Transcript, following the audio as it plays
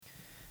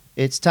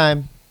It's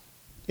time.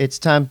 It's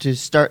time to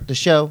start the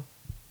show.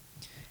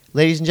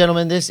 Ladies and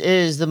gentlemen, this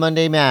is the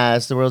Monday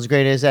M.A.S., the world's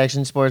greatest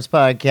action sports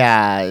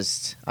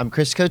podcast. I'm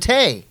Chris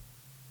Coté.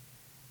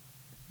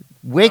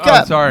 Wake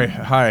up. Sorry.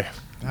 Hi.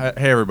 Hey,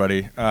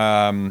 everybody.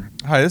 Hi.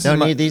 Don't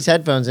need these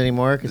headphones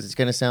anymore because it's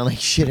going to sound like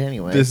shit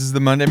anyway. This is the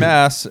Monday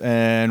M.A.S.,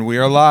 and we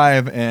are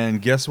live,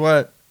 and guess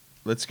what?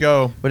 Let's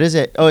go. What is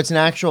it? Oh, it's an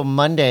actual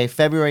Monday,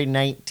 February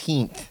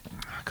 19th.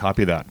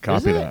 Copy that.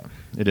 Copy that.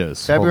 It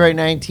is. February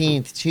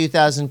 19th,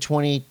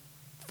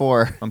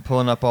 2024. I'm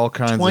pulling up all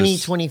kinds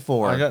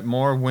 2024. I got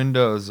more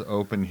windows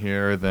open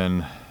here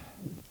than...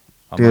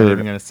 I'm Dude, not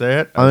even going to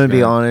say it. I'm going to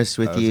be honest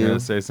with you. I was going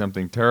to say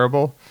something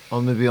terrible.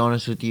 I'm going to be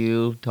honest with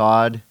you,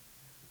 Todd.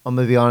 I'm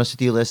going to be honest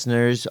with you,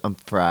 listeners. I'm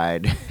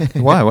fried.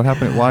 Why? What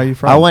happened? Why are you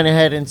fried? I went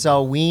ahead and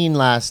saw Ween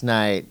last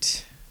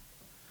night.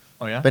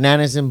 Oh, yeah?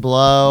 Bananas and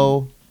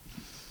Blow,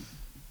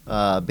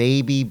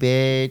 Baby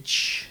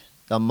Bitch,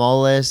 The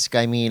Mollusk.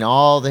 I mean,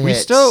 all the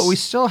hits. We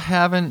still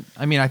haven't...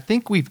 I mean, I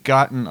think we've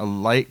gotten a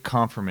light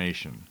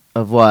confirmation.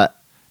 Of what?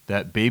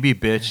 That Baby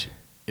Bitch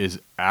is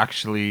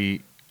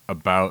actually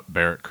about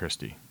Barrett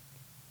Christie.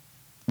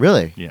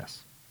 Really?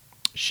 Yes.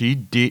 She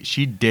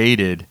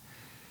dated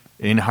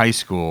in high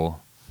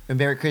school. And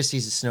Barrett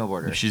Christie's a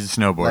snowboarder. She's a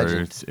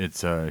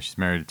snowboarder. She's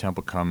married to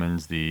Temple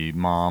Cummins, the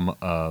mom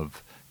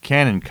of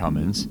Cannon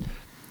Cummins.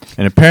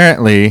 And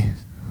apparently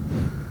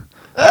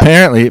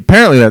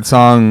that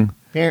song...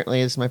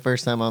 Apparently, it's my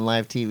first time on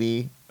live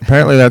TV.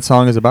 Apparently that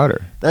song is about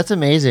her. That's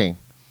amazing.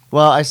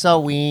 Well, I saw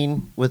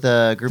Ween with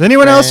a group of friends. Has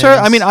anyone else heard?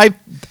 I mean,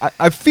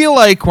 I feel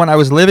like when I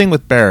was living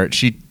with Barrett,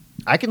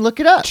 I can look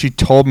it up. She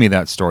told me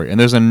that story. And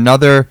there's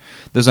another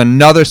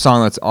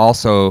song that's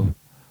also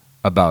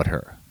about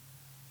her.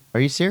 Are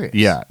you serious?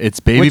 Yeah, it's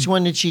Baby... Which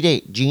one did she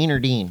date, Gene or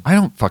Dean? I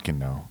don't fucking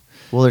know.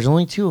 Well, there's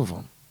only two of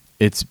them.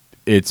 It's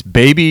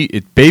Baby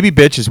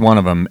Bitch is one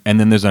of them, and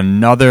then there's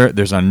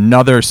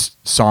another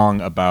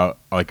song about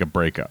like a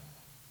breakup.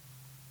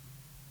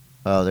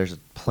 Oh, there's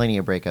plenty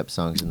of breakup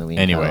songs in the Ween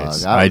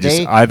Anyways,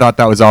 catalog. I thought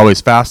that was always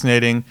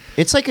fascinating.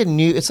 It's like the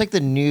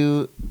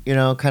new,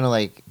 kind of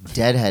like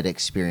Deadhead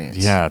experience.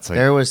 Yeah, it's like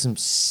there was some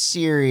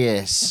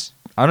serious.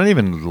 I don't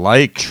even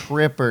like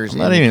trippers. I'm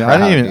not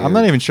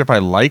even sure if I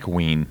like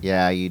Ween.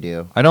 Yeah, you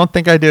do. I don't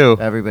think I do.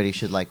 Everybody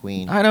should like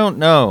Ween. I don't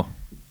know.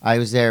 I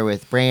was there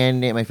with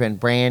Brandon, my friend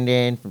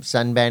Brandon from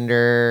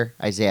Sunbender,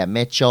 Isaiah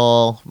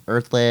Mitchell from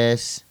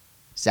Earthless,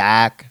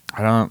 Zach.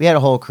 We had a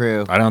whole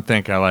crew. I don't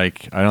think I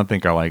like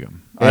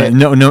them.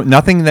 No,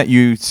 nothing that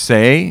you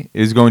say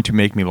is going to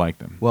make me like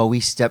them. Well, we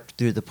stepped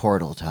through the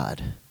portal,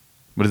 Todd.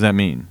 What does that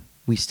mean?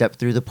 We stepped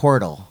through the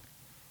portal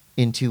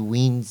into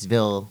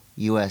Weensville,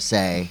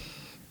 USA,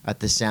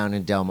 at the Sound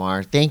in Del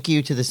Mar. Thank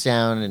you to the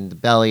Sound and the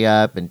Belly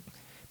Up and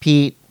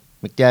Pete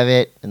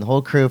McDevitt and the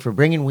whole crew for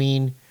bringing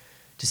Ween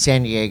to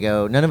San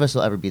Diego. None of us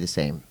will ever be the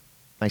same.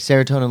 My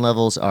serotonin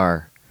levels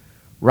are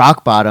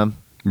rock bottom.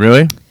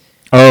 Really?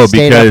 Oh,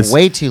 Stayed up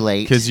way too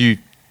late. Because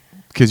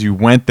you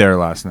went there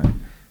last night.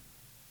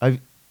 I've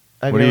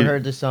never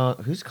heard the song.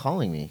 Who's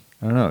calling me?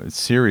 I don't know. It's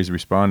Siri's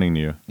responding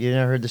to you. You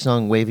never heard the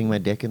song "Waving My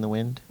Dick in the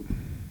Wind"?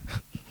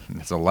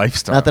 It's a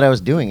lifestyle. Not that I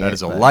was doing it. That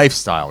is a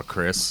lifestyle,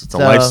 Chris. It's a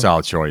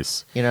lifestyle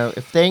choice. You know,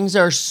 if things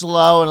are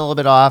slow and a little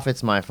bit off,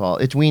 it's my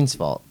fault. It's Ween's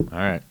fault. All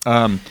right.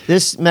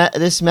 These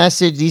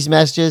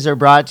messages are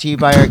brought to you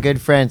by our good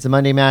friends. The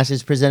Monday M.A.S.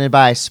 is presented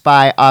by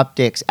Spy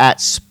Optics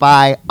at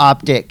Spy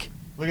Optic.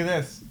 Look at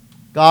this.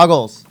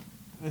 Goggles.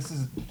 This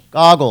is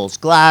goggles,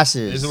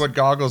 glasses. This is what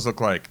goggles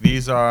look like.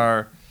 These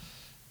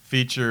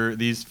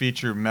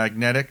feature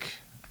magnetic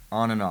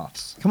on and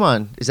offs. Come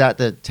on, is that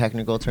the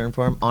technical term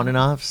for them? On and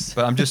offs?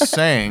 But I'm just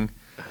saying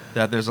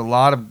that there's a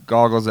lot of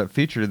goggles that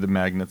feature the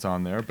magnets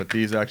on there, but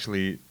these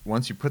actually,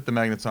 once you put the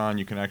magnets on,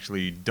 you can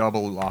actually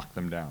double lock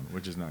them down,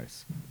 which is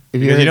nice.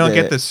 Because you don't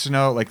get the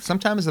snow. Like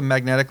sometimes the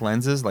magnetic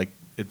lenses, like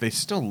they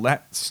still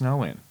let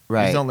snow in.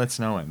 Right. These don't let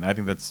snow in. I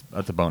think that's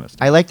a bonus.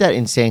 I like that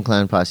Insane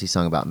Clown Posse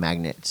song about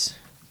magnets.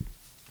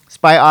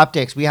 Spy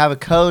Optics. We have a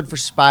code for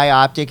Spy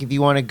Optic if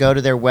you want to go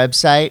to their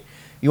website.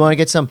 You want to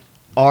get some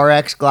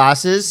RX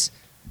glasses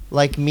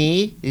like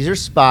me. These are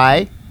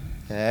Spy.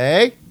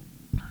 Hey.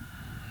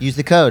 Use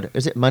the code.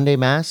 Is it Monday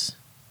M.A.S.?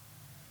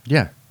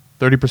 Yeah.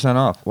 30%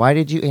 off. Why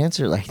did you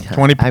answer like that?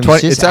 20.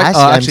 It's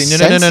actually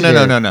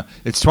no.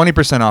 It's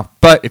 20% off.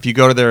 But if you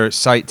go to their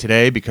site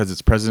today, because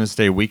it's President's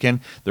Day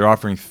weekend, they're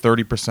offering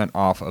 30%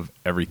 off of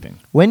everything.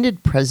 When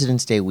did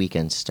President's Day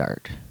weekend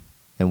start,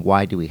 and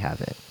why do we have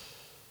it?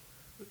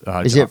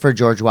 Is it for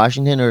George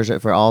Washington or is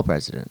it for all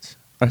presidents?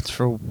 It's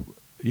for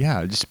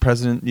just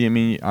president. I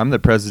mean, I'm the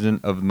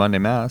president of Monday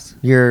M.A.S.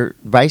 You're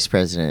vice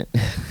president.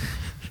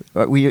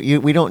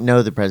 We don't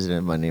know the president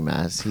of Monday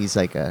M.A.S. He's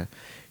like a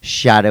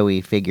shadowy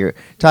figure.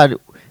 Todd,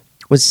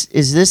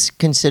 is this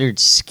considered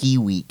ski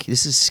week?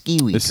 This is ski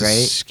week,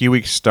 right? Ski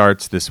week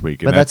starts this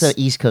week. But that's an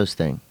East Coast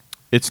thing.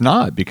 It's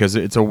not, because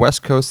it's a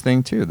West Coast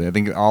thing too. I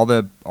think all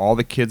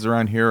the kids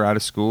around here are out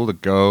of school to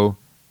go.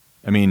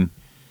 I mean,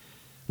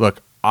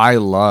 look, I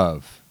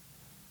love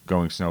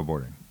going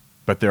snowboarding.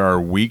 but there are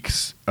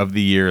weeks of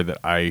the year that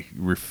I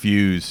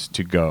refuse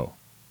to go.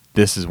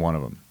 This is one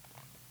of them.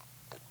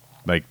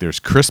 Like there's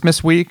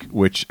Christmas week,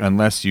 which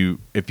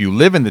if you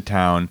live in the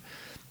town,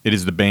 it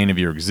is the bane of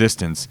your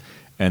existence.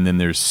 And then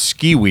there's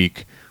ski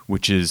week,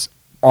 which is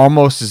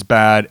almost as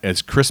bad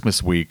as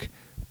Christmas week,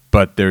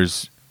 but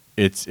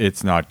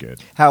it's not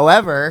good.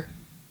 However,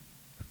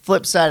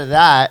 flip side of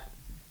that,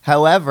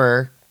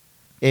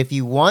 if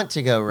you want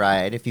to go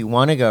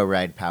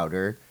ride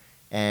powder,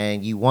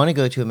 and you want to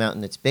go to a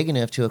mountain that's big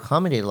enough to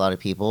accommodate a lot of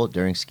people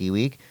during ski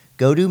week,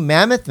 go to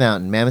Mammoth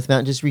Mountain. Mammoth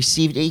Mountain just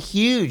received a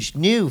huge,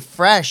 new,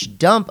 fresh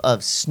dump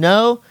of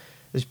snow.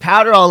 There's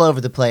powder all over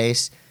the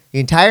place. The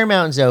entire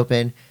mountain's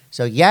open.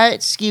 So, yeah,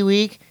 it's ski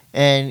week,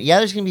 and, yeah,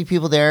 there's going to be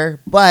people there,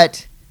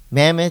 but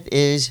Mammoth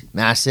is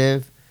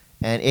massive,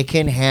 and it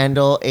can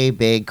handle a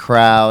big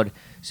crowd.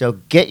 So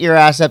get your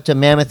ass up to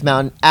Mammoth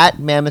Mountain, at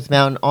Mammoth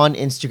Mountain on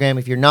Instagram.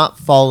 If you're not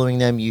following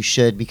them, you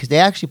should, because they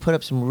actually put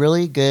up some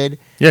really good,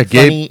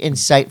 funny,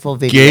 insightful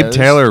videos. Gabe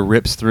Taylor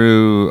rips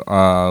through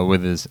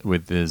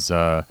with his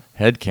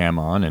head cam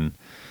on and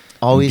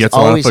always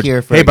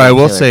here for. Hey, but I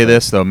will say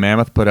this though: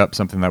 Mammoth put up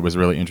something that was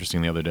really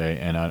interesting the other day,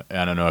 and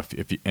I don't know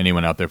if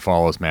anyone out there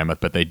follows Mammoth,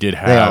 but they did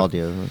have. They all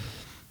do.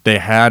 They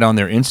had on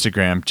their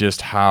Instagram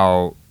just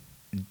how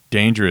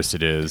dangerous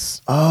it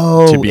is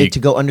to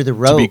go under the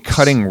ropes. To be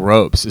cutting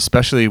ropes,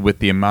 especially with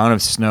the amount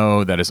of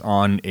snow that is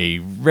on a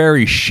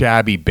very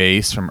shabby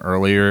base from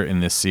earlier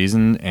in this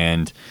season.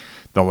 And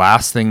the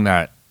last thing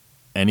that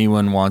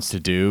anyone wants to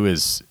do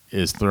is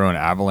throw an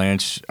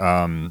avalanche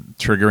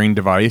triggering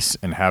device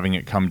and having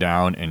it come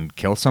down and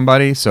kill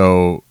somebody.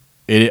 So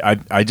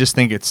I just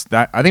think it's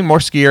that. I think more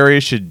ski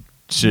areas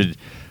should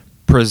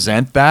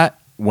present that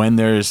when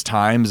there's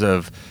times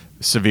of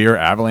severe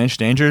avalanche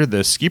danger.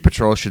 The ski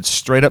patrol should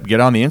straight up get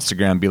on the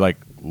Instagram and be like,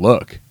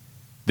 look,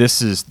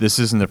 this isn't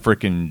a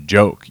freaking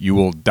joke. You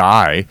will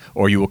die,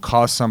 or you will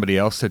cause somebody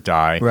else to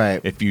die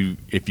if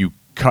you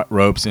cut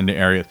ropes into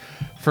areas.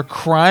 For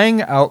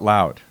crying out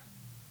loud.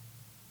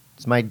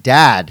 It's my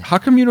dad. How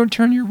come you don't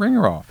turn your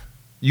ringer off?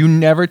 You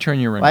never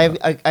turn your ringer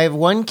off. I have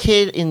one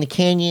kid in the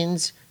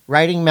canyons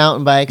riding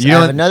mountain bikes. I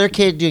have another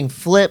kid doing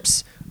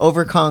flips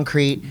over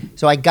concrete.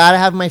 So I got to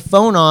have my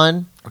phone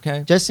on.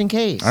 Okay. Just in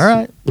case. All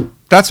right.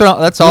 That's all.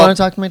 You want to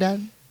talk to my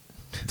dad?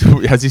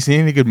 Has he seen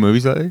any good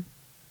movies lately?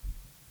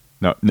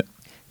 No.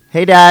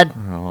 Hey, Dad.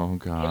 Oh,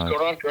 God. What's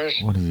going on, Chris?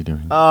 What is he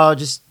doing? Oh,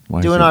 just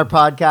doing our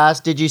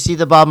podcast. Did you see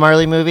the Bob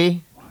Marley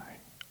movie?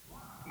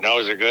 No,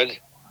 is it good?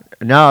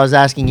 No, I was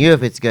asking you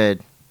if it's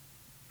good.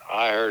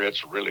 I heard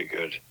it's really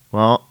good.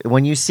 Well,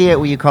 when you see it,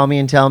 will you call me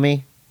and tell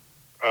me?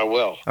 I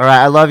will. All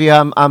right. I love you.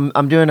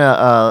 I'm doing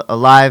a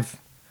live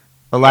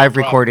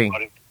recording.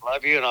 Buddy.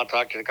 Love you, and I'll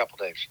talk to you in a couple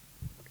days.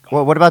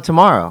 Well, what about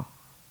tomorrow?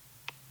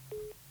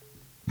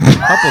 A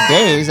couple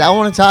days. I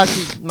want to talk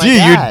to my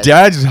dad. Your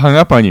dad just hung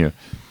up on you.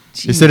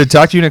 Jeez. He said to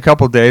talk to you in a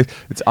couple days.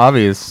 It's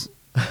obvious.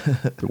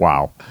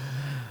 Wow.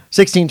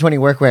 1620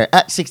 Workwear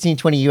at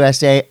 1620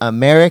 USA.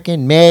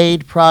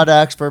 American-made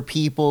products for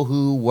people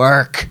who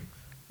work.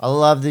 I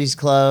love these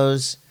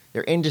clothes.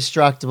 They're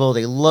indestructible.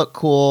 They look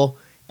cool.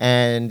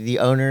 And the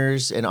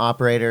owners and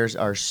operators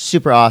are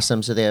super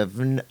awesome. So they have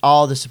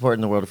all the support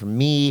in the world from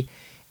me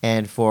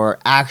and for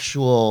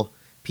actual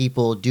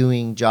people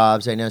doing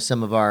jobs. I know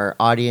some of our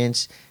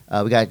audience.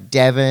 We got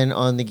Devin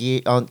on the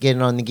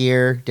getting on the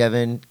gear.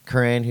 Devin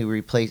Curran,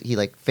 who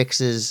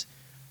fixes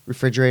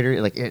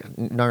refrigerator,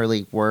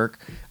 gnarly work.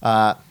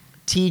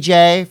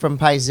 TJ from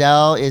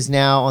Pizel is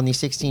now on the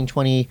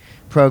 1620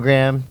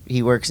 program.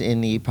 He works in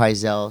the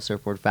Pizel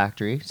Surfboard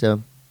Factory.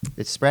 So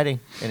it's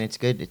spreading, and it's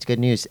good. It's good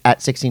news at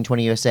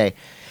 1620 USA.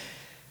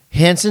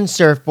 Hansen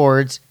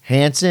Surfboards,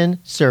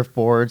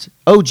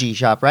 OG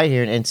shop right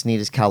here in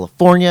Encinitas,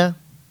 California.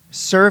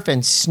 Surf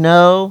and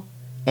snow,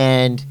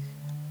 and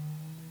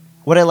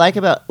what I like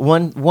about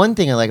one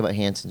thing I like about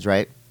Hansen's,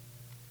 right?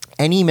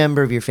 Any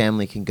member of your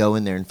family can go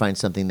in there and find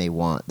something they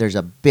want. There's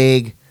a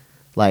big,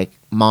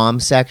 mom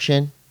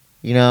section,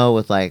 with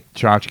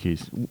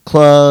tchotchkes,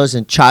 clothes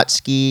and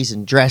tchotchkes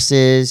and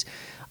dresses.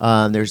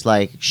 There's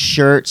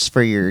shirts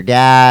for your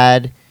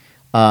dad,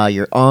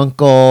 your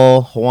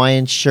uncle,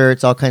 Hawaiian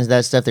shirts, all kinds of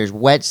that stuff. There's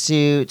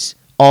wetsuits,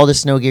 all the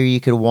snow gear you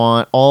could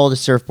want, all the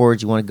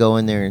surfboards you want to go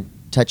in there and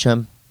touch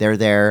them. They're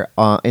there,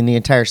 and the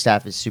entire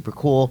staff is super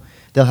cool.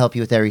 They'll help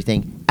you with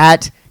everything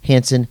at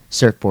Hansen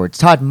Surfboards.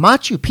 Todd,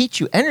 Machu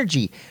Picchu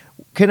Energy.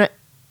 Can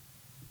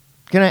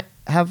I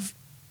have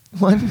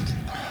one?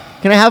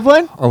 Can I have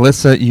one?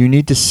 Alyssa, you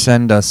need to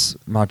send us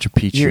Machu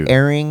Picchu. You're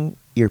airing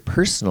your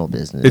personal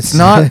business. It's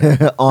not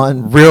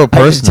on real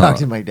personal. I just talked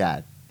to my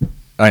dad.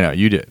 I know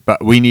you did,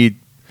 but we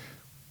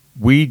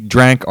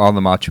drank all the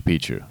Machu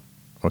Picchu,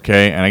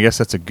 okay? And I guess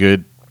that's a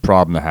good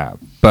problem to have.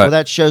 But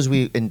that shows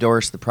we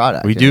endorse the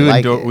product. We do.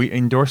 We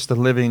endorse the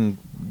living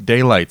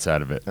daylights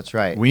out of it. That's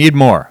right. We need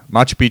more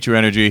Machu Picchu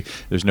Energy.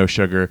 There's no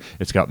sugar.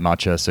 It's got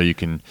matcha, so you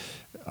can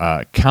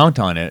count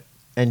on it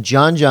And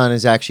John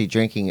is actually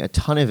drinking a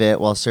ton of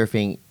it while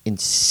surfing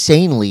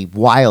insanely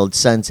wild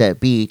Sunset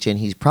Beach, and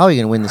he's probably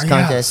going to win this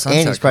contest,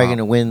 and he's probably going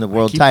to win the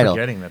world title.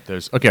 Forgetting that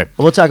there's okay.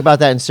 We'll talk about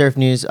that in surf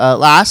news.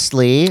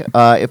 Lastly,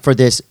 for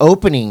this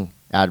opening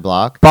ad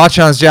block,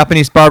 Bachan's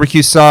Japanese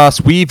barbecue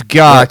sauce. We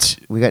got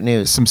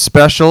news, some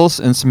specials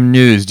and some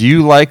news. Do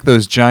you like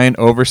those giant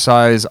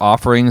oversized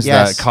offerings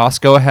that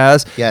Costco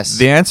has? Yes.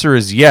 The answer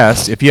is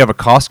yes. If you have a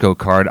Costco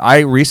card, I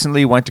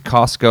recently went to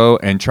Costco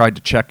and tried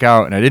to check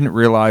out, and I didn't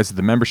realize that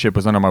the membership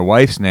was under my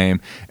wife's name,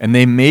 and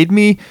they made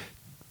me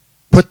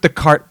put the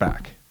cart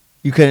back.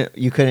 You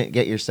couldn't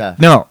get your stuff.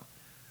 No,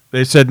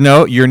 they said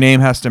no. Your name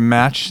has to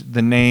match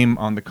the name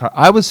on the cart.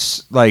 I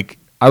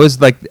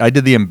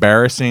did the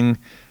embarrassing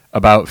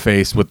about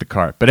face with the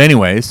cart. But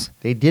anyways,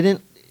 they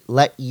didn't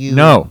let you.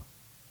 No,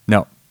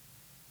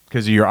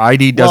 because your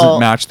ID doesn't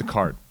match the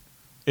cart.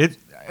 It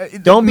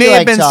don't may be have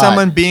like been Todd.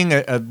 someone being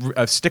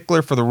a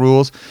stickler for the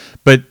rules,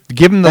 but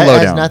give them the that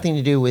lowdown. has nothing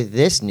to do with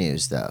this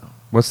news, though.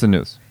 What's the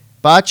news?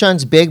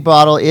 Bachan's Big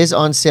Bottle is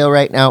on sale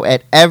right now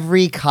at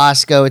every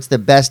Costco. It's the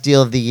best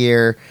deal of the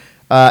year.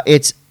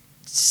 It's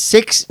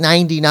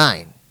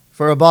 $6.99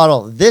 for a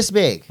bottle this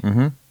big.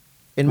 Mm-hmm.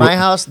 In my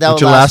house, that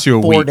would last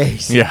you 4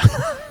 days. Yeah.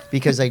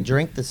 Because I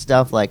drink the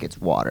stuff like it's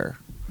water.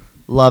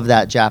 Love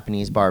that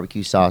Japanese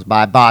barbecue sauce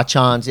by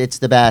Bachan's. It's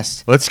the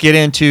best. Let's get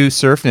into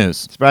surf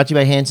news. It's brought to you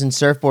by Hansen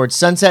Surfboards.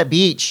 Sunset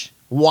Beach.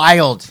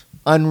 Wild,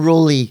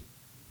 unruly,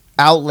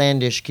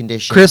 outlandish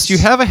conditions. Chris, you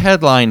have a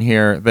headline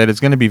here that is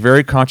going to be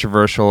very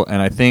controversial,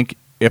 and I think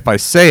if I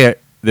say it,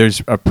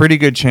 there's a pretty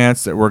good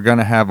chance that we're going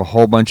to have a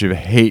whole bunch of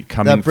hate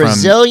coming The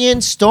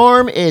Brazilian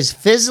storm is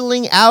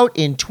fizzling out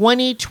in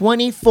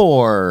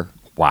 2024.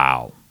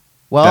 Wow.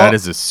 Well, that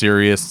is a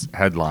serious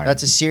headline.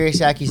 That's a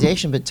serious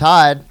accusation, but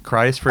Todd...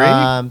 Cry is free?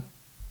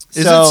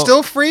 Is so, it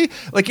still free?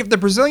 Like, if the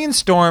Brazilian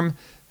storm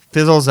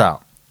fizzles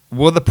out,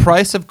 will the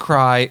price of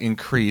cry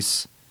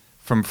increase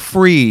from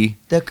free?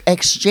 The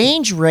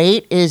exchange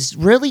rate is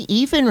really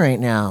even right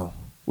now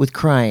with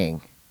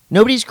crying.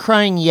 Nobody's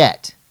crying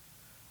yet,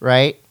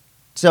 right?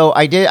 So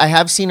I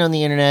have seen on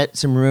the internet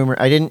some rumor.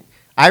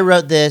 I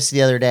wrote this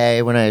the other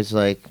day when I was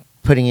like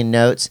putting in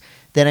notes.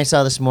 Then I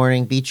saw this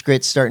morning, Beach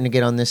Grit's starting to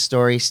get on this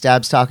story.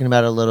 Stab's talking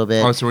about it a little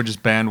bit. Oh, so we're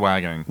just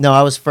bandwagoning. No,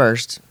 I was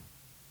first.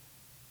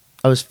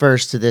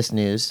 To this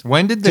news.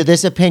 To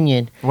this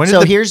opinion.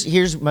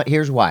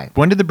 Here's why.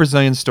 When did the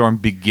Brazilian storm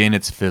begin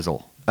its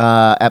fizzle?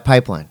 At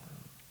Pipeline.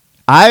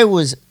 I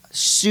was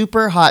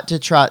super hot to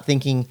trot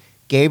thinking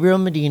Gabriel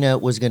Medina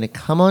was going to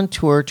come on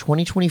tour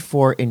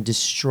 2024 and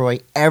destroy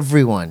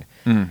everyone.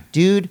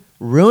 Dude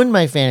ruined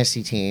my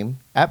fantasy team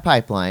at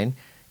Pipeline.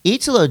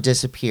 Italo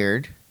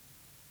disappeared.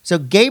 So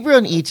Gabriel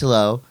and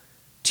Italo,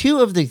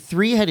 two of the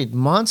three-headed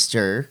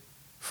monster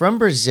from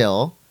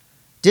Brazil,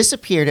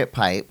 disappeared at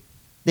Pipe.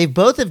 They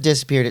both have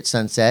disappeared at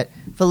Sunset.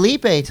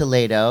 Felipe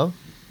Toledo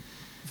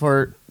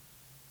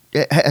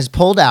has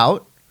pulled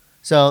out.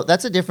 So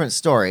that's a different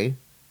story,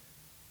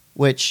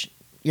 which,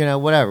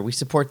 whatever. We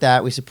support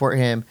that. We support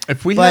him.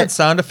 If we had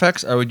sound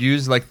effects, I would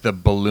use like the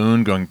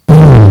balloon going...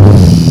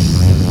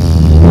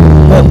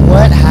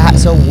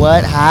 But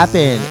what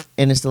happened?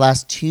 And it's the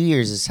last 2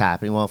 years it's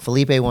happening. Well,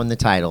 Felipe won the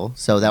title,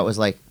 so that was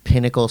like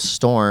pinnacle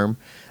storm.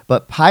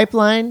 But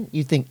Pipeline,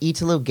 you think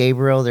Italo,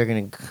 Gabriel, they're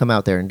going to come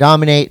out there and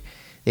dominate.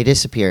 They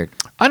disappeared.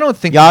 I don't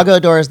think Yago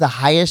Dora is the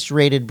highest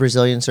rated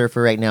Brazilian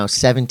surfer right now,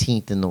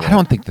 17th in the world. I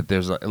don't think that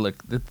there's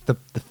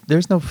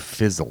there's no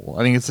fizzle.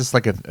 I think it's just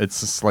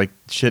like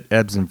shit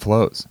ebbs and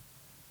flows.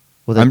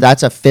 Well,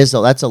 that's a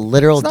fizzle. That's a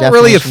literal definition. It's not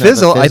really a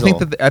fizzle. Of a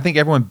fizzle. I think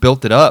everyone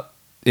built it up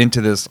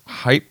into this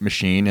hype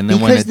machine, and then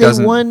when it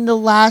doesn't, they won the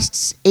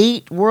last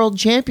 8 world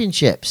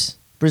championships,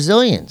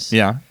 Brazilians.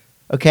 Yeah.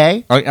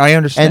 Okay. I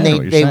understand.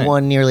 And they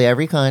won nearly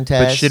every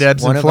contest. But shit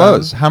ebbs and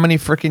flows. How many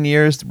freaking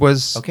years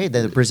was? Okay,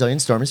 the Brazilian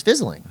storm is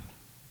fizzling,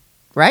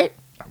 right?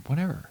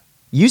 Whatever.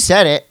 You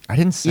said it. I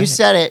didn't say it. You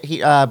said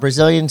it.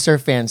 Brazilian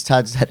surf fans.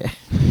 Todd said it.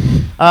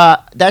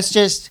 That's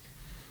just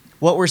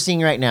what we're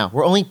seeing right now.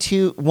 We're only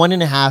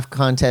 1.5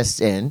 contests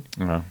in,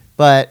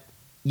 but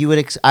you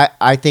would.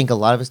 I think a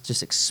lot of us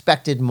just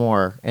expected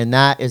more, and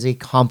that is a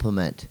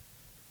compliment.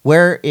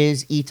 Where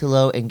is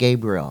Italo and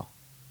Gabriel?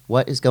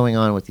 What is going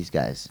on with these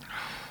guys?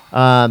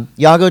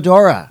 Yago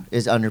Dora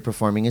is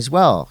underperforming as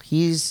well.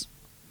 He's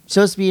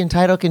supposed to be in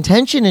title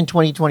contention in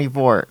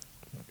 2024.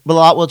 But a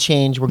lot will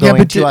change. We're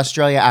going to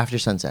Australia after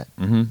sunset.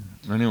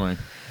 Mm-hmm. Anyway.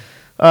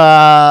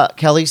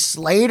 Kelly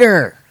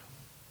Slater.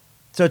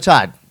 So,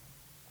 Todd,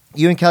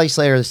 you and Kelly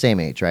Slater are the same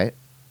age, right?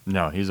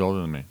 No, he's older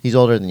than me. He's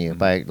older than you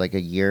by like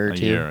a year or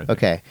two? A year, I think.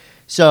 Okay.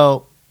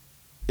 So,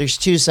 there's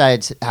two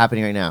sides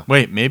happening right now.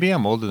 Wait, maybe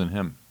I'm older than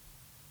him.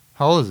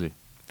 How old is he?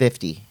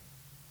 50.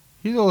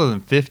 He's older than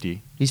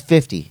 50. He's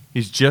 50.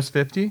 He's just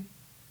 50?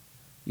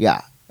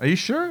 Yeah. Are you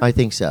sure? I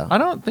think so. I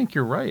don't think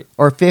you're right.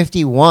 Or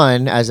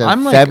 51 as of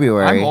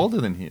February. I'm older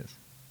than he is.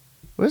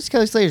 What is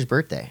Kelly Slater's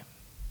birthday?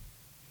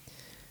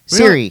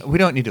 Siri. We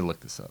don't need to look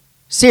this up.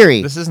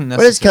 Siri. This isn't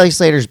necessary. What is Kelly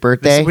Slater's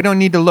birthday? We don't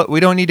need to look.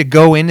 We don't need to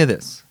go into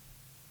this.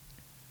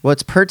 Well,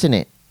 it's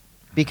pertinent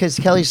because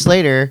Kelly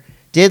Slater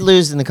did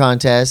lose in the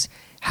contest,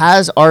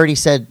 has already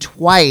said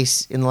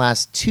twice in the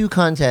last 2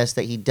 contests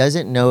that he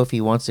doesn't know if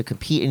he wants to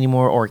compete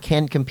anymore or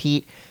can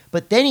compete.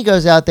 But then he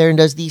goes out there and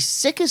does the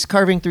sickest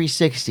carving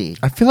 360.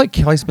 I feel like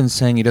Kelly's been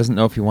saying he doesn't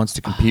know if he wants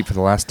to compete for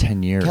the last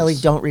 10 years. Kelly,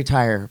 don't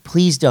retire.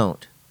 Please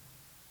don't.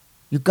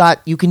 You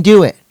can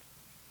do it.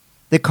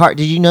 Did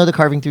you know the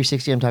carving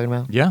 360 I'm talking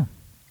about? Yeah.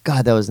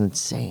 God, that was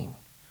insane.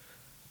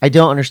 I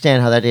don't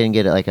understand how that didn't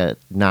get like a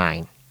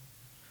 9.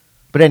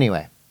 But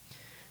anyway,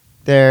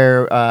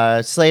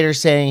 Slater's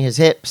saying his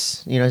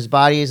hips, his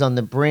body is on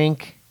the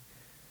brink,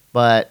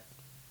 but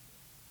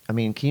I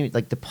mean,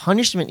 the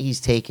punishment he's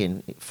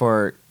taken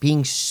for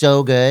being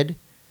so good,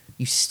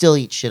 you still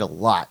eat shit a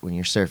lot when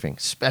you're surfing,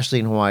 especially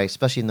in Hawaii,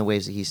 especially in the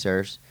waves that he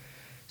surfs.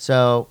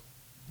 So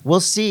we'll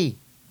see.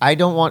 I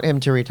don't want him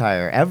to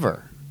retire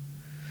ever.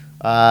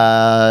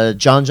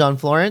 John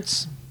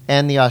Florence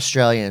and the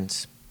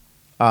Australians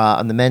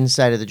on the men's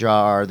side of the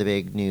draw are the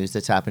big news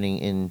that's happening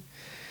in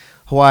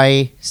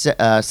Hawaii.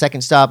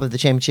 Second stop of the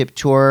championship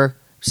tour.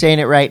 Saying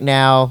it right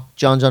now,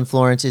 John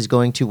Florence is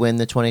going to win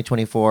the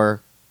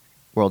 2024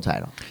 world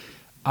title.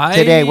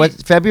 Today,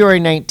 February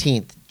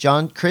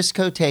 19th, Chris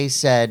Coté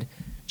said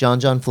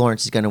John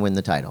Florence is going to win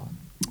the title.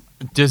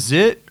 Does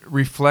it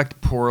reflect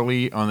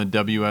poorly on the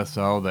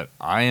WSL that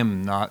I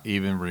am not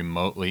even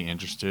remotely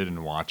interested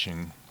in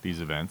watching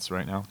these events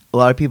right now? A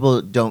lot of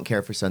people don't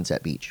care for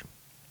Sunset Beach.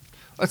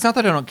 It's not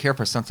that I don't care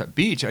for Sunset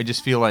Beach. I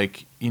just feel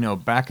like,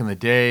 back in the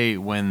day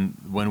when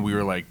we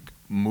were like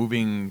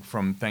moving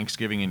from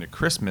Thanksgiving into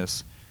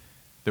Christmas,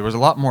 there was a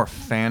lot more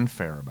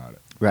fanfare about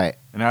it. Right.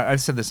 And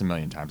I've said this a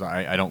million times.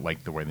 I don't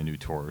like the way the new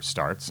tour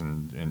starts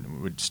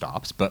and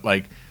stops, but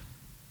like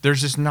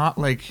there's just not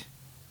like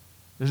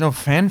there's no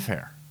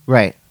fanfare.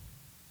 Right.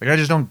 Like I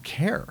just don't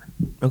care.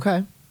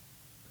 Okay.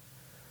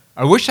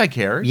 I wish I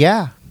cared.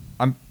 Yeah.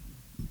 I'm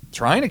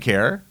trying to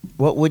care.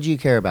 What would you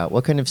care about?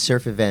 What kind of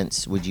surf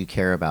events would you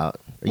care about?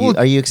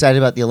 Are you excited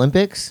about the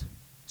Olympics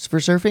for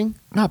surfing?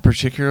 Not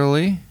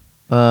particularly.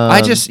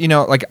 I just,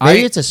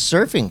 maybe it's a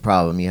surfing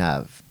problem you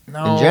have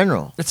in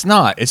general. It's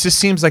not. It just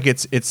seems like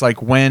it's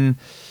like when,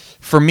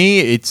 for me,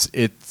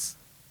 it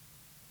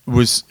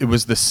was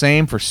the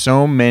same for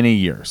so many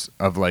years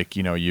of like,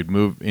 you'd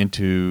move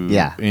into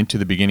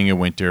the beginning of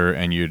winter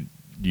and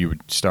you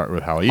would start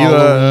with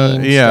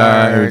Haleiwa.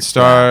 It would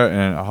start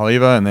and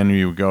Haleiwa, and then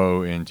you would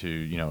go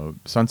into,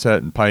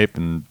 Sunset and Pipe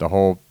and the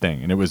whole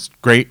thing. And it was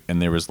great.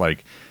 And there was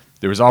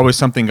always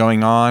something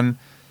going on.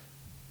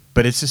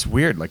 But it's just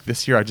weird. Like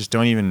this year, I just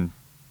don't even.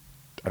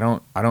 I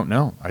don't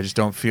know. I just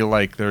don't feel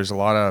like there's a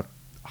lot of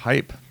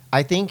hype.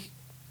 I think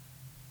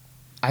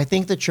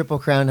the Triple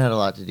Crown had a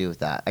lot to do with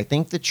that. I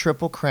think the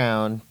Triple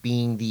Crown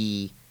being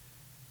the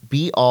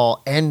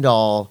be-all,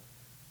 end-all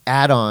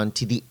add-on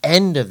to the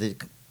end of the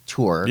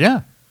tour,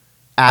 added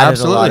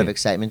absolutely a lot of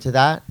excitement to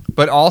that.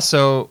 But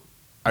also,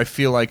 I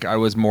feel like I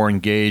was more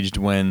engaged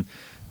when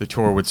the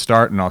tour would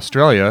start in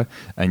Australia,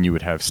 and you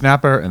would have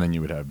Snapper, and then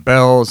you would have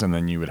Bells, and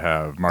then you would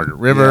have Margaret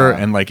River,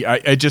 and like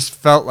I just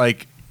felt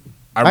like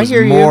I was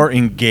more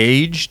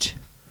engaged.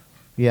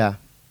 Yeah,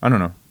 I don't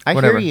know. I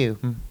hear you.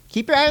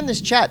 Keep your eye on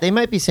this chat. They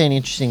might be saying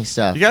interesting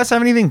stuff. You guys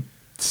have anything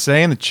to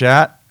say in the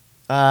chat?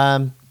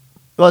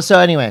 Well, so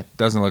anyway,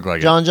 doesn't look like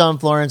it. John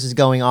Florence is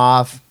going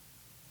off.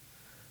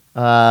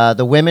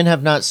 The women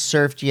have not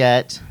surfed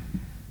yet,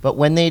 but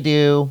when they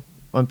do,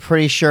 I'm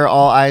pretty sure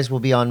all eyes will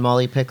be on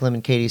Molly Picklum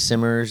and Katie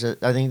Simmers.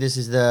 I think this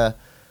is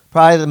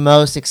probably the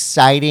most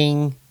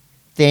exciting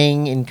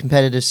thing in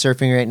competitive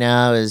surfing right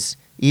now is,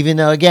 even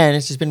though, again,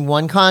 it's just been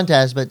one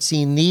contest, but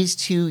seeing these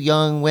 2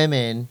 young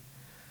women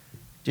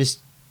just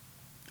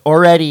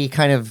already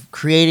kind of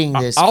creating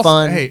this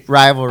fun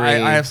rivalry.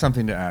 I have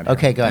something to add here.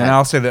 Okay, go ahead. And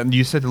I'll say that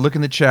you said to look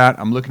in the chat.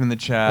 I'm looking in the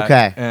chat.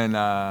 Okay. And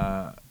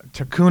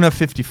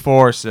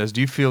Takuna54 says,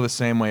 do you feel the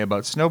same way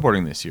about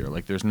snowboarding this year?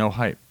 Like there's no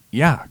hype.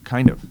 Yeah,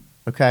 kind of.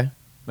 Okay.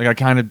 Like I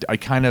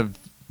kind of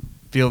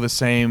feel the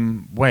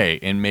same way,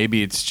 and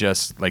maybe it's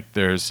just like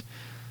there's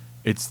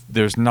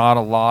not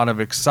a lot of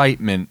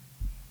excitement.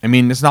 I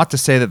mean, it's not to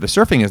say that the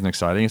surfing isn't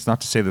exciting. It's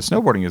not to say the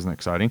snowboarding isn't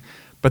exciting,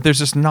 but there's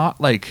just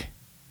not like,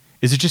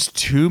 is it just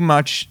too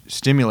much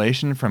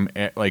stimulation from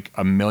like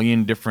a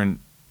million different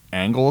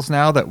angles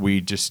now that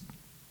we just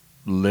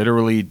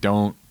literally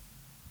don't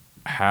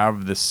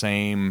have the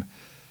same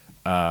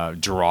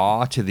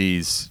draw to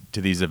these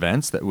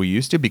events that we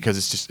used to, because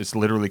it's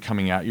literally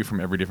coming at you from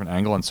every different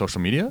angle on social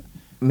media?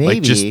 Maybe.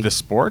 Like just the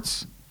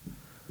sports?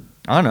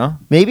 I don't know.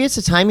 Maybe it's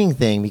a timing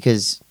thing,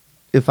 because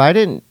if I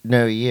didn't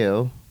know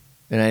you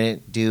and I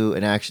didn't do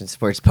an action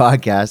sports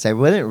podcast, I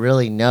wouldn't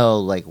really know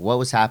like what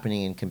was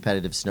happening in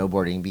competitive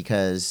snowboarding,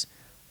 because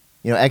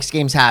X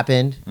Games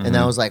happened and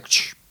that was like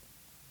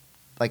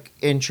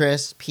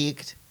interest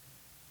peaked,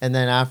 and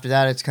then after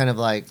that it's kind of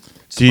like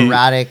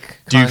sporadic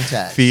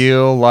contests. Do you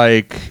feel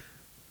like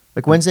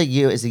when's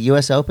is the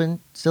U.S. Open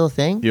still a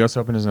thing? The U.S.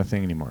 Open isn't a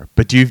thing anymore.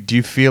 But do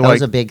you feel that like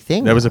was a big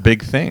thing? That was a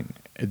big thing.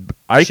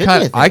 I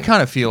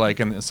kind of feel like,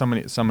 and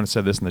someone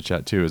said this in the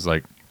chat too, is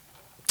like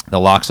the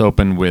Locks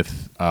Open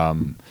with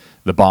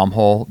the bomb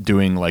hole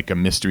doing like a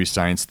Mystery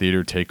Science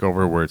Theater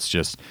takeover where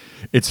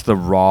it's the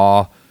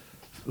raw,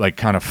 like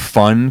kind of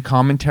fun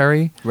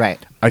commentary. Right.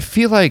 I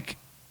feel like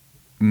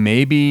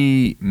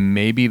maybe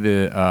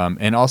the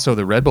and also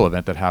the Red Bull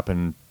event that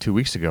happened 2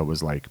 weeks ago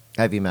was like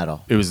heavy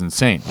metal. It was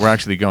insane. We're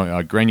actually going.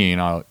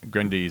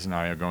 Grendies and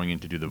I are going in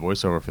to do the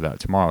voiceover for that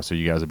tomorrow, so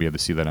you guys will be able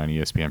to see that on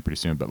ESPN pretty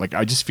soon. But like,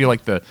 I just feel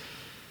like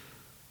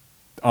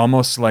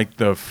almost like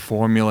the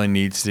formula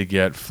needs to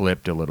get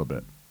flipped a little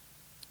bit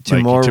to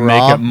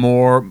make it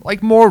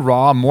more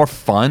raw, more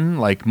fun,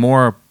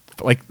 more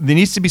there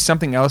needs to be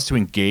something else to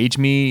engage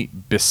me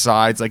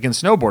besides like in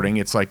snowboarding.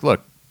 It's like,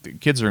 look, the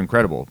kids are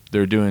incredible.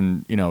 They're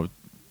doing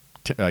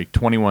like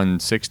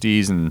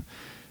 2160s and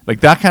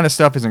like that kind of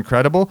stuff is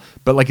incredible,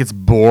 but like it's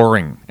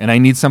boring, and I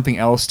need something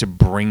else to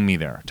bring me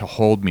there, to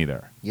hold me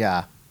there.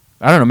 Yeah.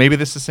 I don't know. Maybe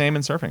this is the same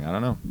in surfing. I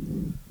don't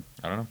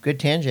know. Good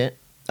tangent.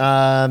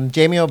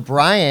 Jamie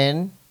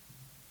O'Brien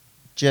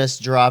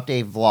just dropped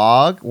a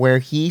vlog where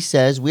he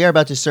says we are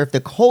about to surf the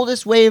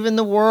coldest wave in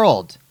the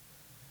world,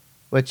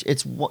 which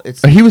it's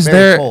he was very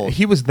there. cold.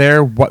 He was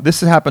there. This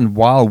happened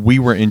while we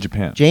were in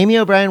Japan. Jamie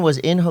O'Brien was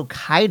in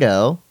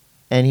Hokkaido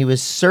and he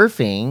was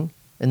surfing,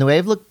 and the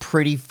wave looked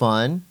pretty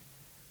fun.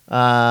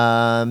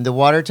 The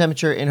water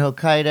temperature in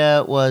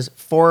Hokkaido was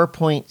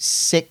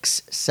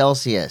 4.6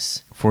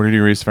 Celsius. 40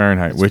 degrees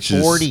Fahrenheit, which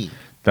 40. is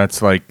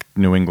that's like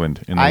New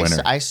England in the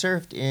winter. I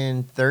surfed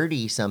in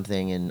 30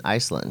 something in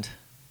Iceland.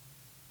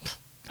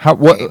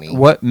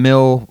 What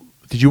mill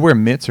did you wear?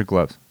 Mitts or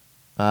gloves?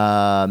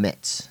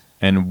 Mitts.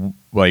 And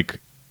like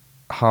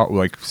how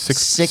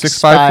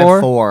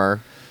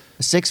 654,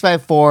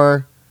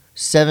 654,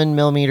 7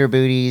 millimeter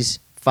booties,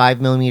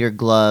 5 millimeter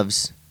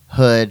gloves,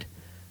 hood.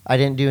 I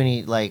didn't do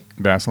any like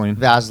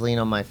Vaseline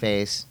on my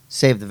face.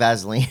 Save the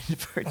Vaseline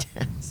for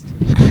test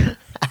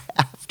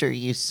after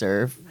you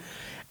surf.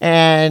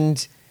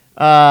 And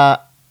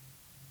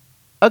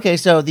okay,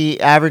 so the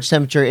average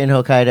temperature in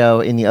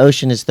Hokkaido in the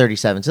ocean is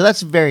 37. So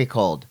that's very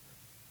cold.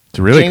 It's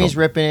really Jamie's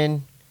cold.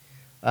 ripping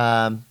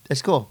in.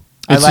 It's cool.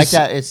 I like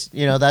that. It's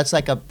that's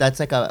like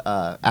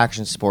a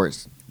action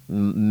sports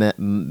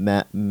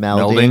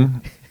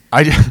melding.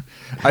 I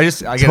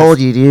told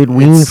you, dude.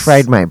 Ween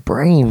fried my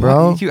brain,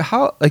 bro.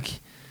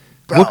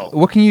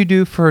 What can you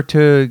do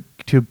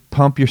to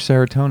pump your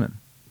serotonin?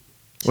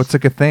 What's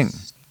like a thing?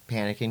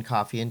 Pannikin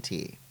Coffee and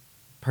Tea.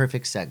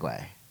 Perfect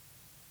segue.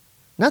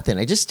 Nothing.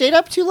 I just stayed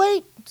up too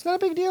late. It's not a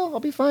big deal.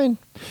 I'll be fine.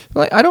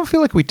 Like, I don't feel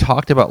like we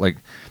talked about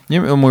when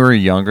we were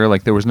younger.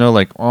 Like there was no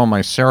oh, my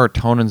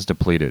serotonin's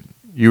depleted.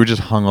 You were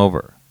just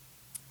hungover.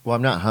 Well,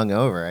 I'm not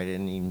hungover. I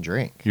didn't even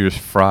drink. You're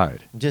just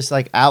fried. Just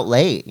out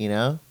late,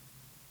 A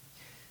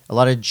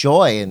lot of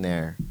joy in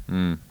there.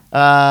 Mm.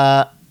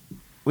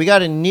 We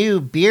got a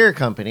new beer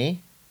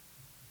company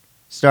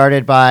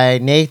started by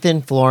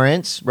Nathan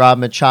Florence, Rob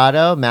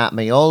Machado, Matt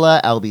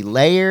Maiola, LB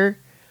Layer.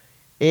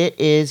 It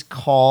is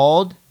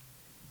called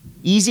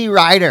Easy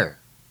Rider.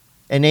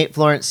 And Nate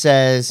Florence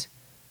says,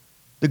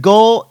 the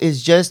goal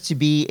is just to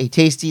be a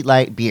tasty,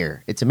 light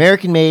beer. It's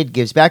American-made,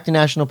 gives back to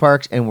national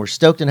parks, and we're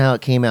stoked on how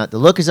it came out. The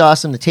look is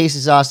awesome. The taste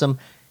is awesome.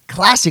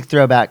 Classic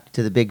throwback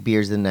to the big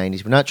beers of the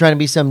 90s. We're not trying to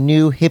be some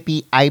new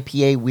hippie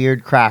IPA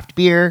weird craft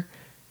beer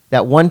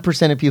that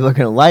 1% of people are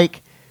going to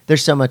like.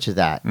 There's so much of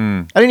that.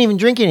 I don't even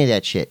drink any of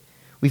that shit.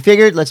 We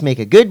figured, let's make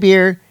a good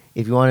beer.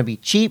 If you want to be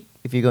cheap,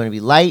 if you're going to be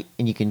light,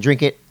 and you can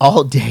drink it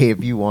all day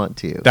if you want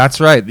to.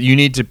 That's right. You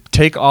need to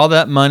take all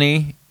that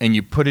money and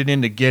you put it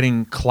into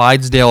getting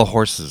Clydesdale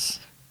horses.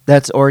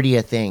 That's already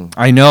a thing.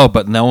 I know,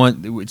 but no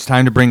one. It's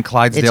time to bring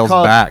Clydesdales it's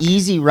called back.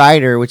 Easy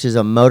Rider, which is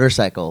a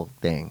motorcycle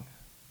thing.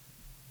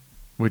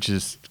 Which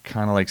is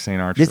kind of like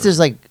St. Archer. This is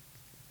like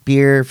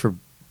beer for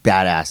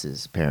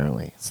badasses,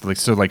 apparently.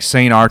 It's like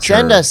St. Archer.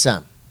 Send us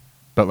some.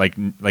 But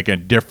like a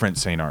different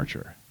St.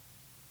 Archer.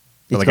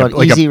 It's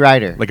called Easy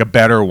Rider. Like a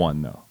better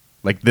one, though.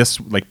 Like this,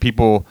 like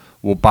people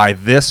will buy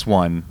this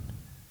one,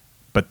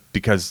 but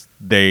because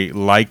they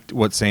liked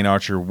what St.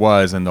 Archer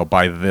was, and they'll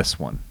buy this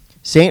one.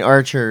 St.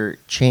 Archer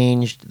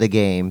changed the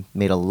game,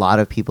 made a lot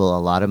of people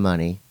a lot of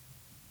money.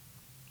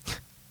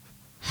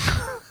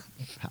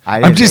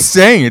 I'm just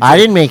saying. I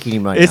didn't make any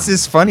money. It's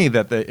just funny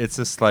that it's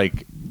just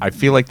like, I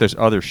feel like there's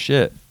other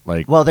shit.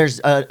 Well,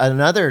 there's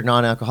another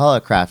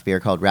non-alcoholic craft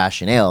beer called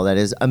Rationale that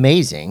is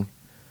amazing.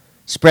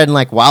 Spreading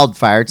like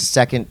wildfire. It's the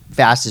second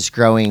fastest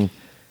growing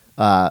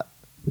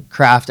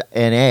craft NA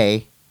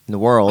in the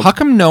world. How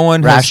come no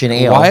one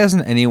Rationale. Why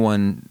hasn't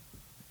anyone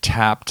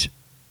tapped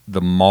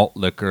the malt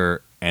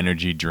liquor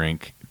energy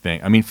drink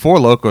thing? I mean, Four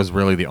Loko is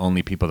really the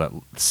only people that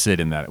sit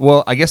in that.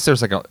 Well, I guess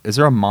there's is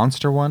there a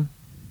Monster one?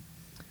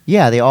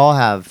 Yeah, they all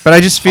have. But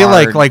I just feel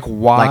like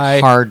why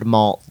like hard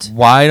malt.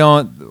 Why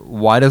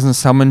doesn't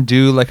someone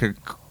do like a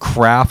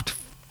craft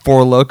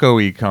Four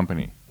Loko-y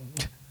company?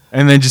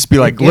 And then just be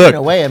like, look,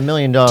 away $1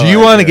 million. Do you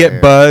want to get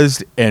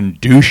buzzed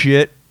and do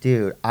shit?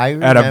 Dude, I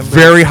remember. At a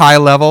very high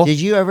level. Did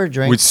you ever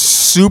drink with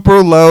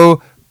super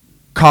low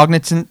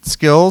cognizant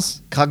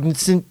skills?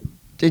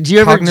 Did you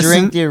ever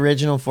drink the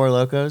original Four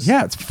Lokos?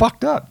 Yeah, it's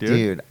fucked up, dude.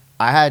 Dude,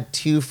 I had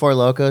 2 Four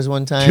Locos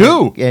one time.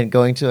 2? And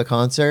going to a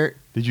concert.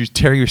 Did you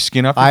tear your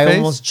skin off your I face?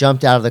 almost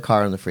jumped out of the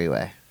car on the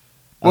freeway.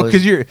 Well,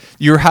 because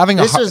you're having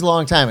This was a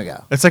long time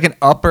ago. It's like an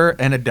upper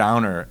and a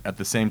downer at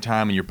the same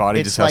time, and your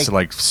body just has to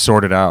like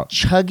sort it out.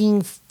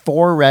 Chugging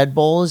 4 Red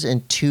Bulls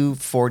and 2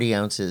 40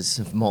 ounces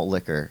of malt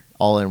liquor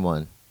all in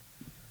one.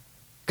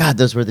 God,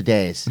 those were the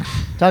days.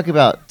 Talk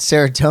about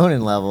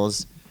serotonin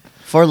levels.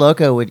 Four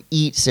Loko would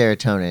eat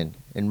serotonin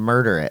and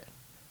murder it.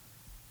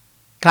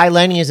 Kai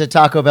Lenny is a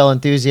Taco Bell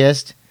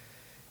enthusiast,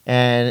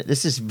 and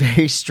this is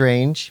very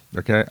strange.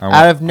 Okay.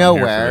 Out of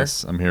nowhere.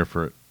 I'm here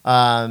for it.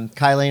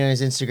 Kai Lenny on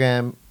his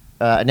Instagram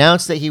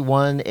announced that he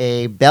won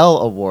a Bell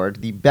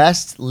Award, the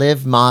best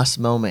Live Mas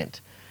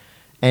moment.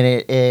 And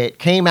it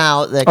came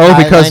out that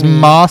Kai because Lenny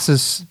Moss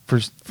is for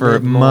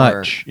live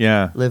much. more.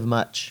 Yeah. Live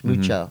much.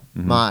 Mucho.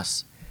 Mhm.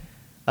 Mas.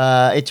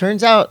 It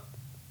turns out,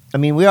 I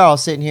mean, we're all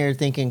sitting here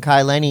thinking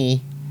Kai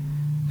Lenny,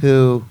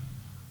 who,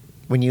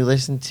 when you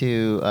listen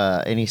to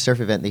any surf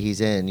event that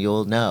he's in,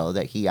 you'll know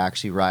that he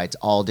actually rides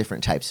all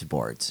different types of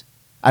boards.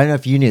 I don't know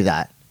if you knew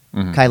that.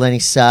 Mhm. Kai Lenny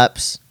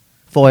sups,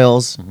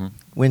 foils, Mhm.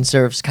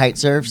 windsurfs, kite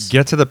surfs.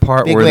 Get to the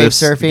part Big where wave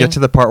surfing. Get to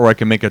the part where I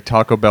can make a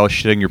Taco Bell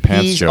shitting your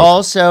pants He's joke.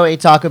 also a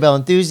Taco Bell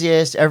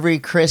enthusiast. Every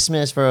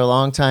Christmas for a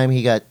long time,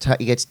 he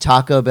gets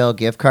Taco Bell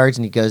gift cards,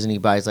 and he goes and he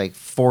buys like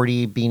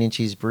 40 bean and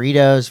cheese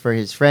burritos for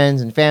his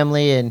friends and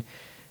family. And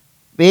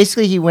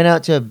basically, he went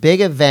out to a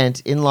big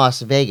event in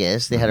Las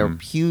Vegas. They had a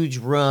huge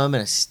room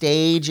and a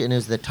stage, and it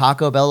was the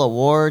Taco Bell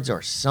Awards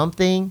or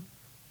something.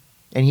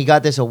 And he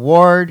got this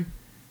award,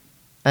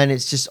 and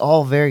it's just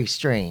all very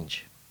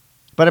strange.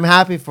 But I'm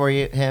happy for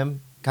him.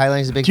 Kai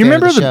Lenny's a big fan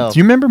of the show. Do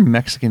you remember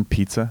Mexican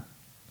pizza?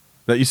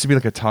 That used to be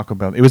like a Taco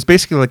Bell. It was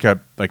basically like a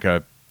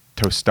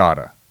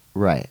tostada,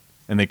 Right.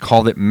 and they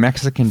called it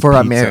Mexican For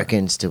pizza.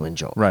 Americans to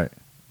enjoy. Right.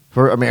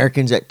 For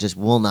Americans that just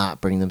will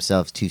not bring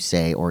themselves to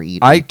say or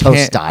eat I can't-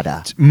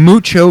 tostada. It's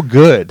mucho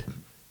good.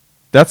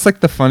 That's like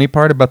the funny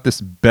part about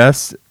this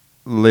best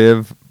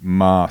Live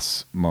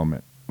Mas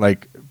moment.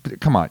 Like,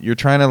 come on, you're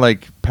trying to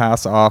like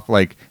pass off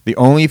like the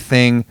only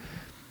thing,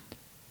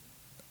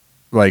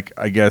 like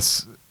I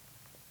guess,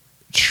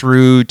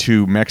 true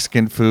to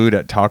Mexican food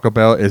at Taco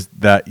Bell is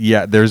that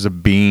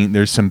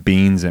there's some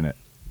beans in it.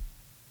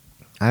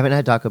 I haven't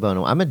had Taco Bell in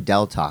a while. I'm a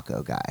Del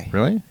Taco guy.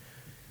 Really?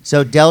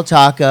 So Del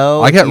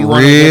Taco, I got you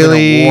wanna give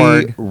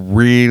an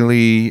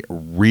award.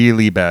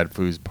 really bad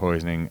food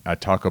poisoning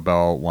at Taco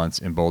Bell once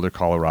in Boulder,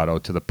 Colorado,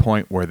 to the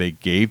point where they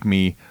gave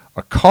me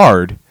a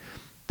card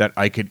that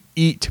I could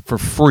eat for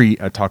free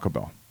at Taco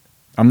Bell.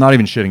 I'm not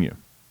even shitting you.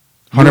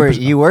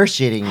 You were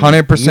shitting.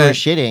 100%. You were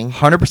shitting.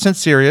 100%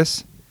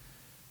 serious.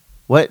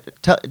 What?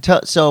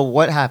 So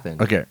what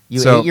happened? Okay, You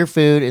so- ate your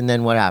food, and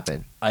then what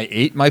happened? I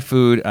ate my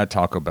food at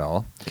Taco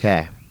Bell.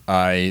 Okay.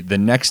 The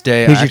next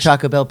day, Here's your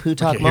Taco Bell poo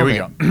talk okay, here we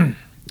moment. go.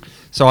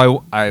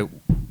 So I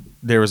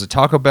there was a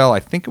Taco Bell. I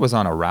think it was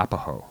on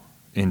Arapahoe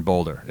in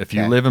Boulder. If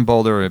you Okay. live in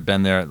Boulder or have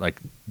been there, like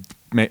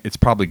it's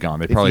probably gone.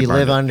 They If probably you burned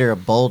live it. under a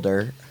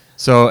boulder,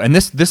 So and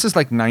this is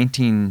like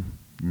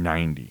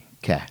 1990.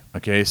 okay,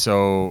 Okay,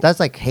 so that's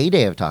like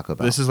heyday of Taco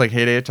Bell. this is like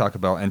heyday at Taco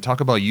Bell, and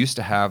Taco Bell used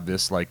to have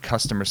this like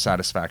customer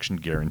satisfaction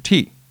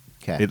guarantee.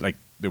 okay.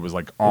 It was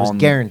like was on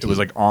guaranteed. It was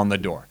like on the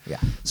door. Yeah.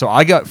 So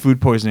I got food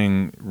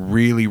poisoning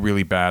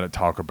really bad at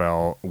Taco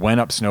Bell.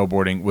 Went up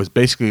snowboarding. Was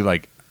basically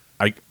like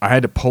I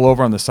had to pull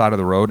over on the side of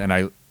the road, and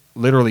I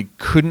literally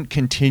couldn't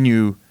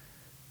continue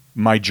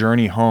my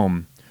journey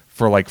home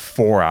for like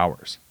 4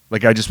 hours.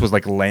 Like I just was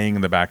like laying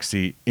in the back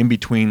seat in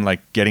between like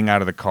getting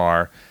out of the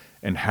car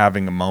and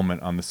having a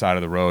moment on the side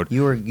of the road.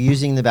 You were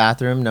using the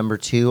bathroom number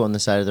 2 on the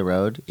side of the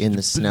road in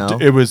the snow.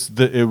 It was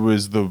the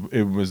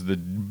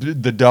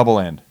double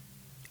end.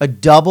 A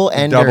double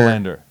ender, Double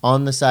ender.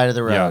 on the side of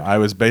the road. Yeah, I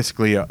was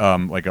basically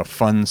like a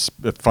fun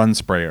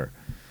sprayer.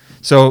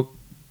 So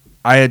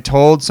I had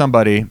told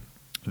somebody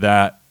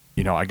that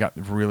I got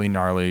really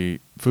gnarly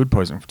food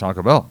poisoning from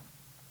Taco Bell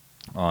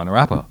on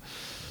Arapahoe.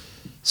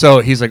 So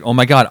he's like, "Oh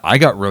my God, I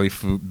got really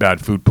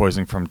bad food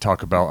poisoning from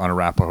Taco Bell on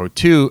Arapahoe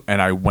too."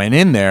 And I went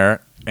in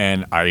there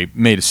and I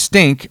made a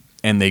stink,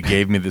 and they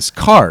gave me this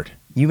card.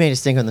 You made a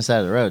stink on the side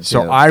of the road.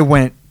 So too. I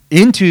went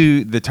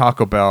into the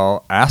Taco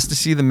Bell, asked to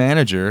see the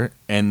manager,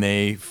 and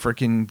they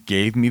freaking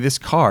gave me this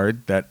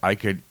card that I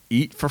could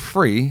eat for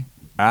free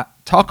at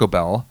Taco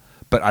Bell.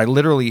 But I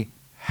literally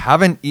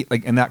haven't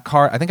in that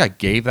card. I think I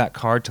gave that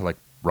card to like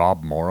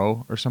Rob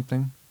Morrow or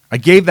something. I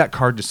gave that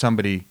card to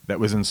somebody that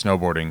was in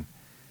snowboarding,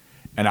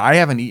 and I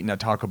haven't eaten at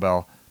Taco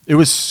Bell. It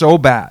was so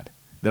bad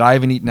that I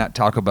haven't eaten at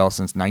Taco Bell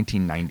since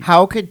 1990.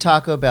 How could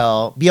Taco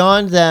Bell,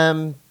 beyond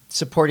them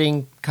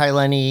supporting Kai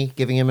Lenny,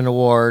 giving him an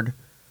award,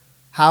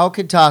 how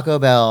could Taco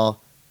Bell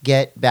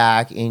get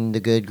back in the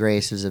good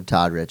graces of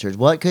Todd Richards?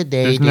 What could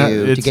they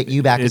do to get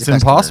you back as a customer?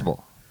 It's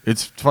impossible.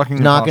 It's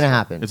fucking not going to impossible.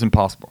 happen. It's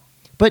impossible.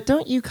 But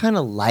don't you kind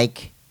of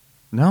like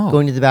No.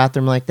 going to the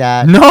bathroom like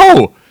that?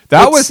 No.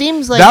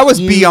 Seems like that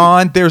was you-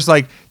 beyond.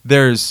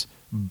 There's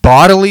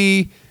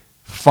bodily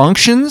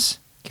functions,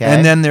 Okay.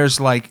 and then there's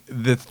like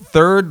the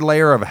third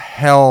layer of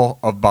hell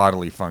of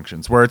bodily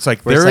functions, where it's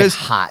like Where there it's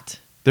is like hot.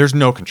 there's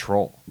no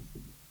control.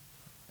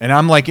 And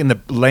I'm like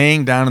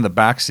laying down in the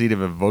back seat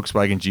of a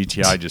Volkswagen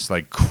GTI, just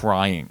like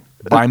crying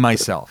by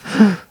myself.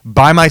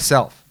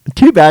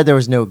 Too bad there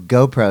was no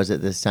GoPros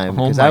at this time,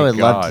 because I would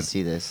love to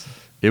see this.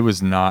 It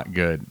was not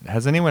good.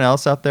 Has anyone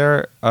else out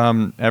there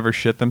ever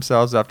shit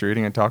themselves after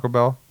eating a Taco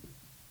Bell?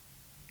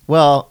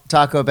 Well,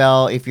 Taco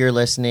Bell, if you're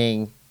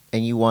listening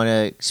and you want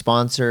to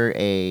sponsor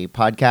a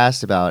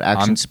podcast about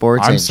action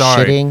sports and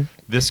shitting.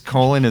 This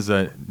colon is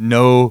a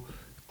no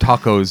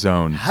taco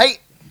zone. Hey!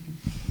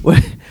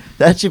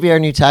 That should be our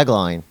new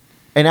tagline.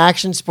 An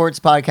action sports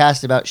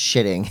podcast about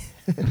shitting.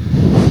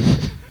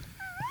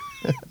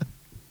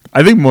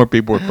 I think more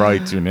people would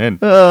probably tune in,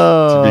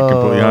 to be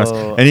completely honest.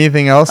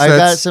 Anything else? I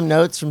got some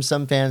notes from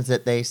some fans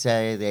that they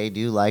say they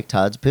do like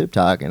Todd's poop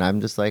talk, and I'm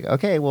just like,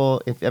 okay,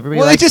 well, if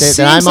everybody likes it,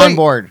 then I'm on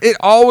board. It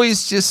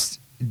always just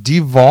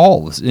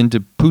devolves into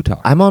poop talk.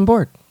 I'm on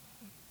board.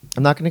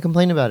 I'm not going to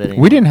complain about it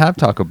anymore. We didn't have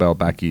Taco Bell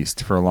back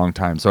east for a long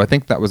time, so I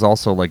think that was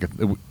also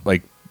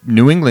like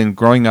New England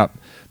growing up.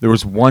 There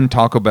was one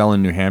Taco Bell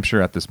in New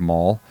Hampshire at this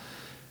mall,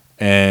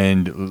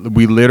 and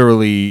we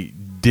literally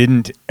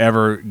didn't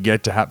ever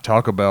get to have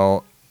Taco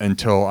Bell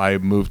until I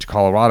moved to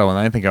Colorado, and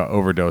I think I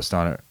overdosed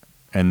on it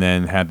and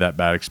then had that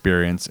bad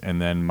experience, and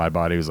then my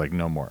body was like,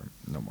 no more.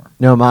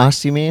 No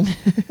mas, you mean?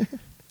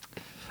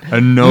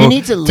 You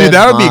need to live dude,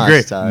 that would be mas,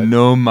 great. Todd.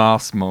 No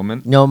mas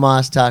moment. No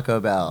mas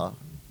Taco Bell.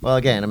 Well,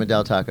 again, I'm a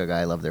Del Taco guy.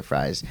 I love their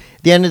fries.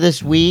 At the end of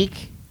this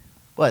week,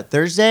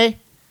 Thursday?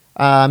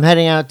 I'm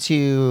heading out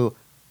to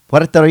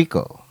Puerto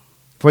Rico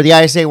for the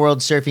ISA World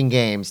Surfing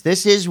Games.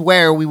 This is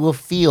where we will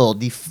field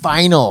the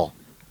final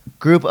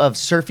group of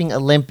surfing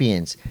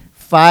Olympians,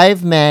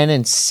 5 men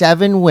and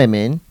 7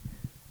 women.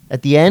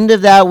 At the end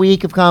of that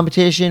week of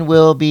competition,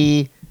 will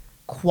be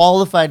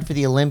qualified for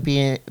the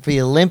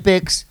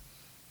Olympics.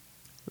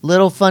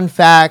 Little fun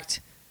fact: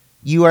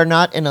 you are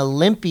not an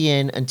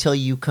Olympian until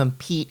you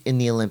compete in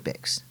the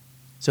Olympics.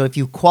 So if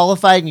you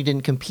qualified and you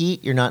didn't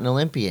compete, you're not an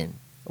Olympian,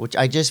 which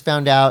I just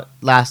found out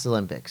last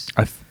Olympics.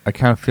 I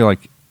kind of feel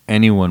like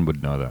anyone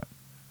would know that.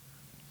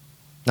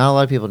 Not a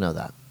lot of people know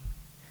that.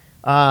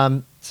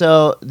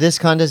 So this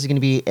contest is going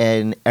to be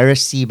in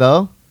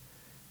Arecibo.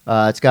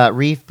 It's got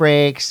reef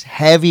breaks,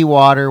 heavy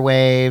water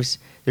waves.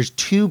 There's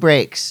 2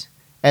 breaks,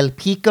 El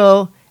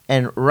Pico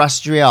and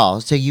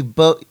Rastreal. So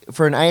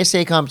for an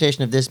ISA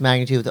competition of this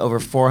magnitude with over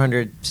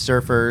 400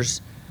 surfers,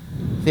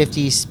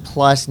 50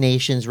 plus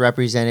nations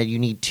represented, you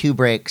need 2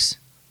 breaks.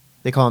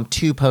 They call them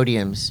 2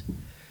 podiums.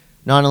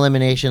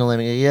 Non-elimination,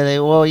 elimination. Yeah,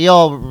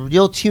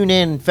 you'll tune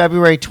in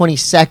February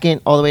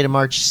 22nd all the way to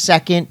March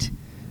 2nd.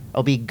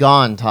 I'll be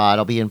gone, Todd.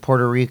 I'll be in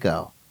Puerto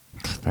Rico.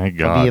 Thank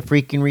God. I'll be a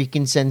freaking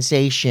Rican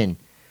sensation.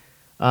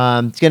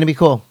 It's going to be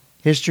cool.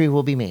 History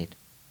will be made.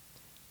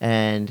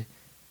 And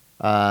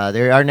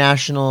there are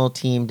national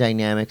team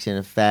dynamics in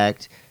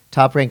effect.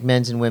 Top-ranked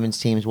men's and women's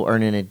teams will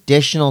earn an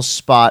additional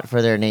spot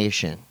for their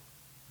nation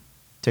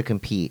to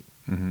compete.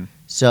 Mm-hmm.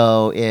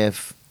 So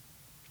if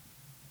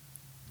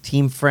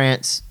Team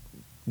France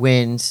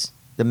wins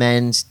the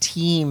men's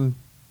team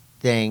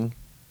thing,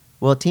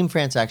 well, Team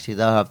France, actually,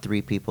 they'll have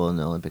 3 people in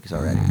the Olympics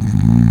already.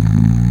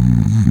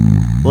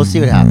 We'll see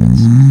what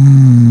happens.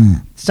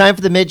 It's time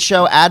for the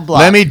mid-show ad block.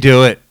 Let me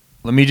do it.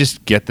 Let me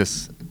just get through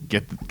this. Yeah,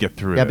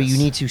 but you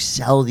need to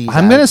sell these.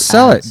 I'm going to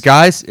sell it.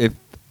 Guys,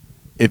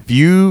 if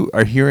you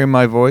are hearing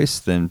my voice,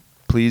 then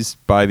please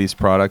buy these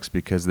products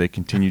because they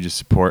continue to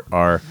support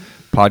our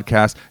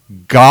podcast.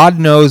 God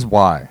knows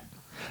why.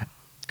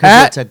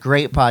 Because it's a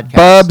great podcast.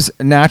 Bubs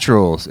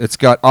Naturals. It's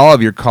got all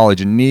of your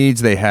collagen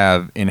needs. They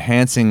have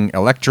enhancing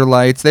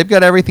electrolytes. They've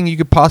got everything you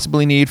could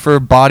possibly need for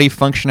body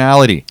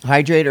functionality.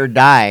 Hydrate or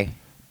die.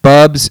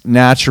 Bubs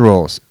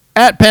Naturals.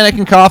 At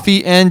Pannikin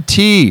Coffee and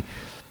Tea.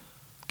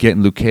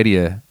 Getting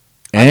Leucadia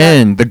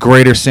and the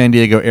greater San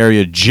Diego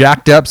area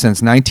jacked up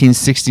since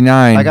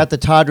 1969. I got the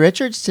Todd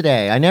Richards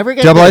today. I never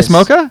get Double this. ice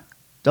mocha?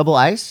 Double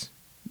ice?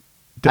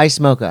 Ice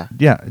mocha.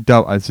 Yeah,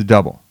 it's a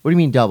double. What do you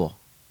mean double?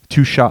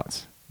 2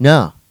 shots.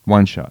 No.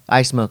 1 shot.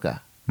 Ice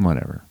mocha.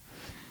 Whatever.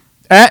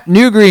 At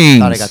New Greens.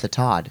 Thought I got the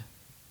Todd.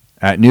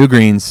 At New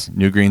Greens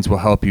will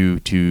help you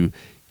to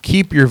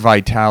keep your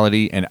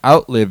vitality and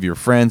outlive your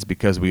friends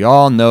because we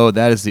all know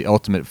that is the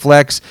ultimate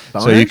flex.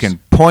 Boners? So you can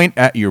point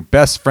at your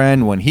best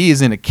friend when he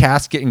is in a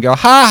casket and go,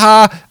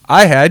 ha ha,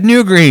 I had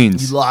New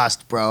Greens. You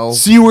lost, bro.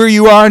 See where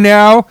you are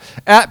now?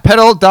 At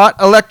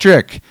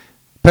pedal.electric.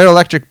 Pedal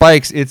Electric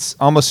Bikes, it's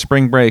almost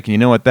spring break, and you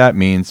know what that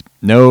means.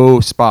 No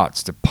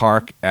spots to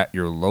park at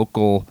your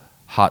local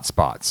hot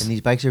spots. And these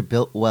bikes are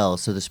built well,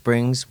 so the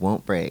springs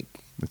won't break.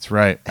 That's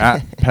right.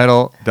 At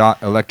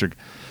pedal.electric.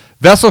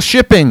 Vesyl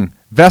Shipping.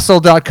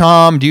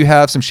 Vesyl.com. Do you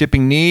have some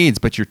shipping needs,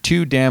 but you're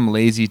too damn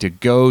lazy to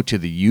go to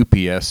the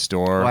UPS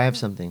store? Oh, I have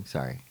something.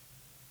 Sorry.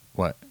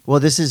 What?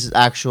 Well, this is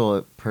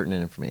actual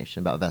pertinent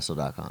information about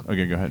Vesyl.com.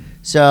 Okay, go ahead.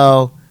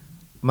 So,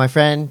 my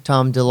friend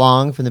Tom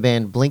DeLong from the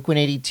band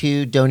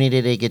Blink-182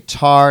 donated a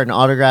guitar, an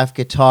autographed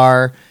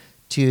guitar,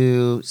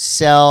 to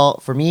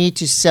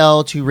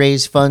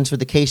raise funds for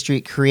the K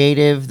Street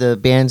Creative, the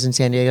bands in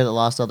San Diego that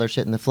lost all their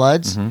shit in the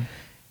floods. Mm-hmm.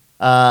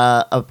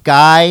 A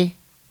guy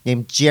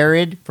named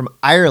Jared from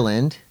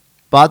Ireland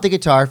bought the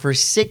guitar for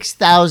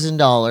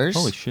 $6,000.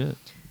 Holy shit.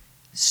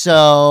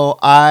 So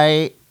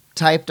I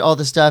typed all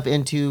the stuff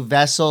into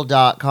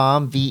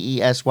vesyl.com,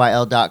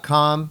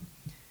 Vesyl.com.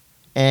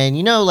 And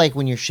you know, like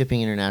when you're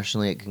shipping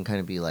internationally, it can kind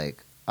of be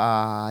like,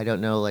 I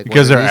don't know, like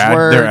because what are these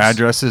words? their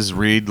addresses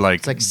read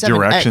like,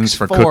 directions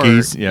for 7X4.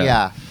 cookies.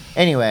 Yeah.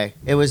 Anyway,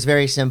 it was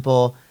very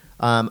simple.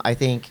 I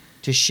think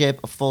to ship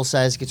a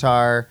full-size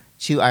guitar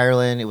to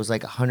Ireland, it was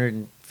like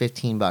 $115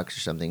 or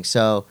something.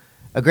 So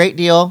a great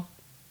deal,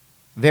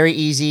 very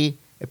easy.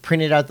 I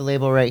printed out the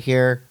label right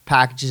here,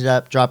 packaged it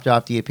up, dropped it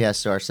off the UPS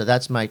store. So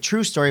that's my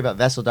true story about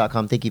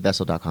Vesyl.com. Thank you,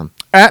 Vesyl.com.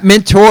 At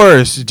Mint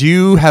Tours, do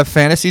you have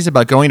fantasies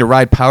about going to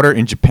ride powder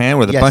in Japan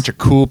with a bunch of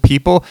cool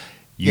people?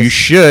 You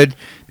should,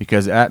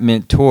 because at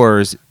Mint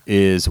Tours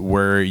is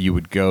where you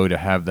would go to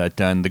have that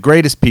done. The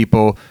greatest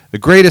people, the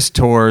greatest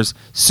tours,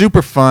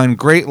 super fun,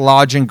 great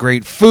lodging,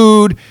 great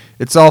food.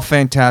 It's all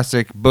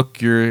fantastic.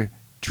 Book your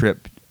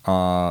trip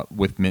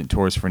with Mint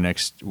Tours for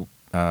next,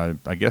 I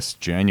guess,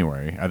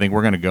 January. I think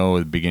we're going to go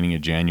at the beginning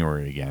of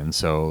January again.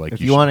 So, like,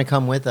 if you want to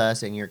come with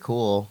us and you're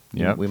cool,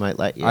 we might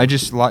let you. I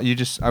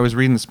was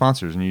reading the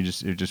sponsors and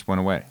it just went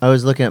away. I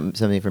was looking at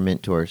something for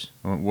Mint Tours.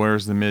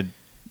 Where's the mid?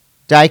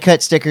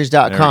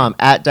 DiecutStickers.com,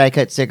 at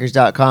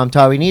DiecutStickers.com.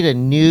 Todd, we need a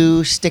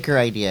new sticker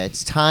idea.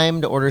 It's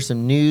time to order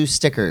some new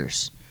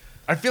stickers.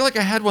 I feel like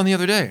I had one the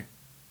other day.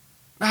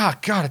 Ah,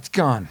 God, it's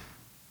gone.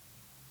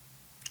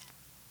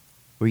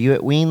 Were you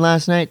at Ween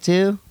last night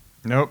too?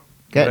 Nope.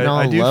 Getting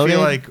all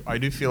loaded? I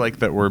do feel like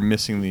that we're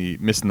missing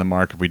the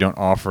mark if we don't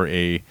offer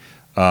a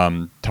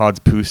Todd's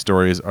poo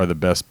stories are the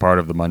best part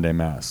of the Monday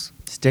Mass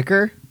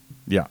sticker.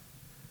 Yeah.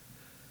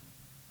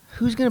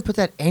 Who's gonna put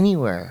that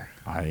anywhere?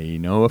 I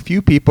know a few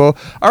people.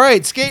 All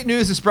right, skate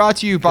news is brought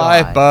to you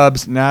by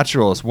Bubs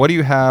Naturals. What do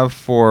you have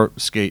for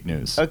skate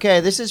news?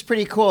 Okay, this is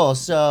pretty cool.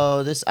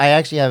 So I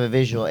actually have a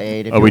visual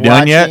aid. If Are we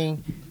done yet?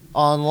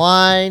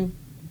 Online,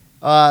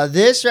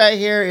 this right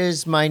here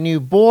is my new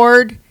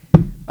board.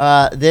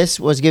 This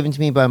was given to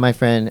me by my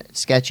friend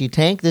Sketchy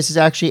Tank. This is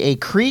actually a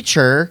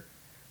creature,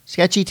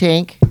 Sketchy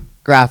Tank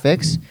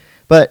graphics.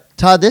 But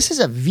Todd, this is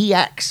a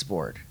VX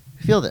board.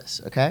 Feel this,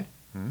 okay?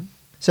 Hmm?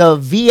 So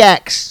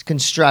VX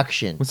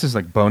construction. What's this,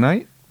 like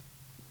Bonite?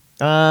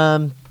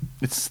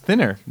 It's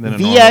thinner than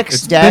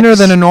VX decks. Thinner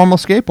than a normal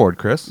skateboard,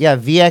 Chris. Yeah,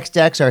 VX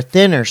decks are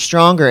thinner,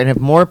 stronger, and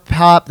have more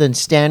pop than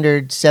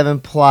standard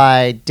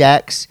 7-ply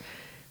decks.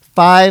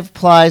 5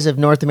 plies of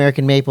North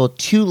American maple,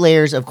 2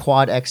 layers of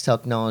Quad X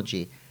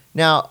technology.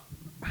 Now,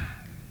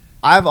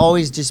 I've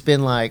always just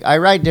been like, I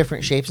ride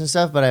different shapes and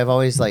stuff, but I've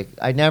always like,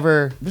 I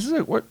never. This is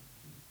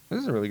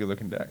a really good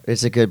looking deck.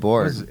 It's a good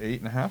board. What is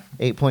it, 8.5?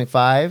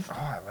 8.5. Oh,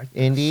 I like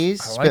this.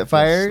 Indies, I like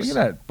Spitfires, this.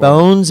 Look at that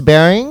bones,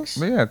 bearings.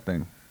 Look at that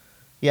thing.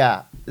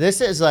 Yeah,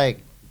 this is like,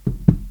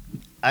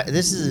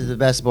 this is the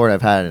best board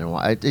I've had in a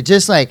while. It's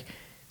just like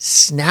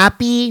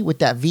snappy with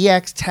that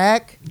VX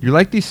tech. You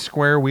like these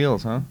square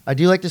wheels, huh? I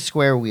do like the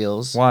square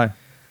wheels. Why?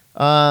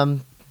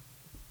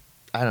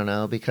 I don't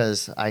know,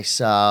 because I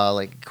saw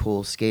like a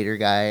cool skater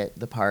guy at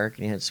the park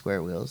and he had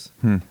square wheels.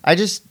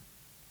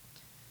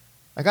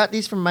 I got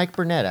these from Mike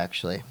Burnett,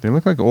 actually. They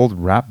look like old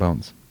rat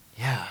bones.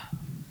 Yeah.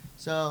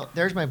 So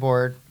there's my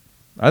board.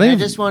 I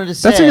just wanted to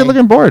say that's a good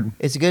looking board.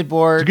 It's a good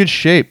board. It's a good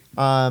shape.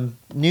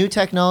 New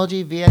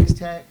technology, VX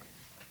Tech.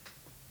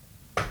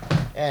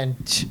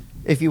 And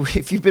if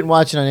you've been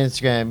watching on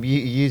Instagram,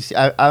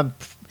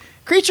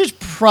 Creature's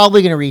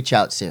probably going to reach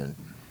out soon,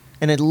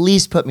 and at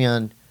least put me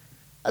on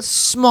a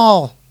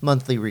small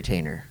monthly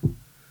retainer.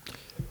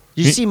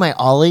 Did you see my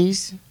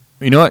ollies?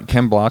 You know what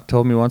Ken Block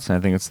told me once, and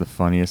I think it's the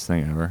funniest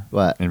thing ever.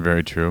 What? And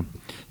very true.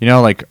 You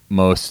know, like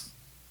most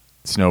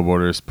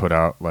snowboarders put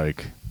out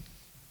like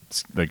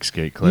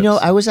skate clips. You know,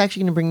 I was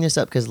actually going to bring this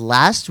up because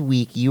last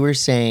week you were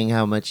saying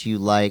how much you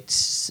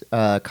liked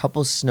a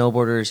couple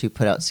snowboarders who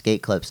put out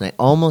skate clips, and I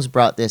almost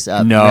brought this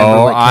up. No,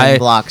 remember what Ken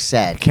Block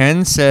said.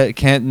 Kenton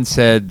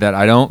said that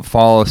I don't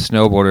follow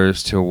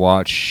snowboarders to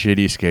watch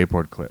shitty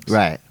skateboard clips.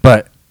 Right.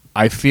 But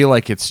I feel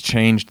like it's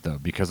changed though,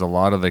 because a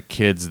lot of the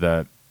kids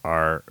that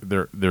are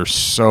they're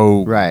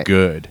so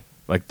good.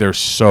 Like they're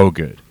so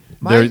good.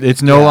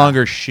 It's no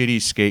longer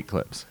shitty skate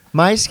clips.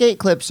 My skate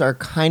clips are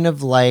kind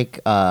of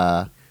like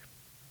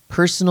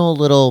personal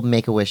little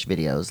Make-A-Wish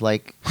videos.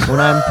 Like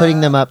when I'm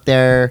putting them up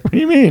there, what do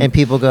you mean? And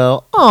people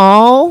go,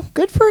 "Oh,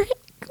 good for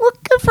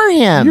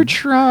him. You're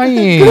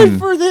trying. Good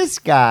for this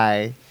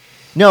guy."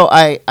 No,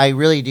 I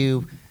really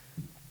do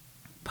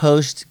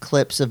post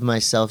clips of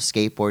myself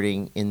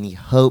skateboarding in the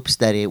hopes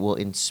that it will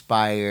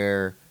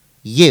inspire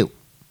you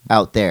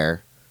out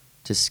there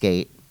to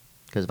skate.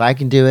 Because if I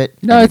can do it,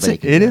 no, it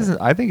is.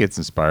 I think it's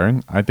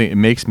inspiring. I think it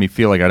makes me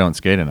feel like I don't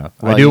skate enough.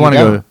 Well, I do want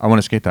to go. I want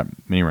to skate that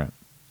mini ramp.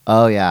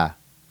 Oh yeah,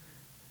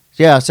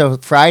 yeah. So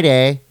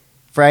Fridays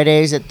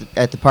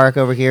at the park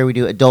over here, we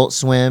do adult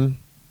swim.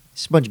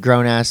 It's a bunch of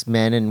grown ass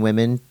men and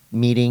women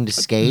meeting to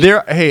skate.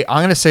 Hey,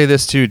 I'm gonna say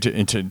this too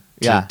to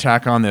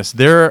tack on this.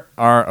 There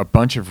are a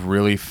bunch of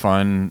really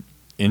fun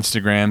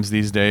Instagrams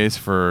these days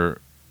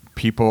for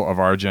people of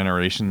our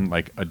generation,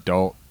 like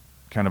adult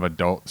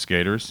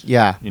skaters.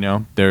 Yeah. You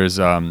know, there's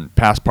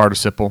past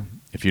participle.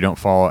 If you don't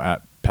follow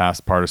at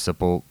past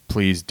participle,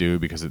 please do,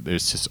 because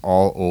there's just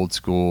all old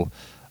school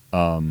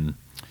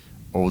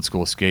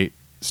skate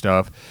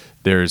stuff.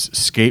 There's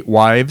Skate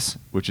Wives,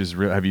 which is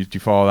real. Do you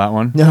follow that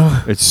one?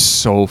 No. It's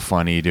so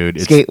funny, dude.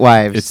 Skate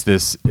Wives.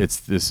 It's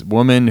this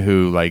woman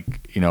who,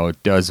 like, you know,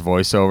 does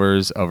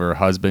voiceovers of her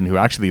husband, who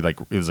actually like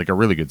is like a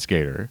really good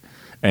skater,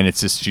 and it's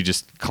just she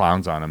just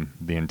clowns on him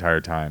the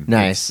entire time.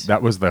 Nice.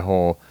 That was the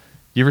whole.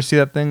 You ever see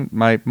that thing?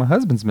 My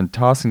husband's been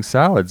tossing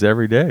salads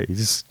every day. He's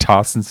just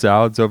tossing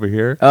salads over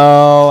here.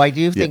 Oh, I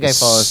do think I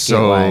follow Skate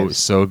Wives.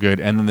 So good.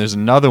 And then there's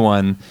another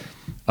one.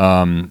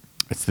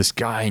 It's this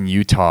guy in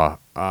Utah.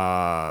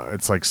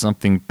 It's like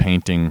something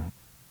painting.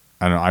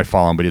 I don't know. I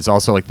follow him, but it's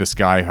also like this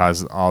guy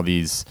has all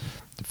these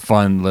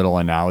fun little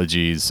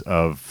analogies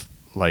of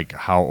like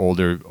how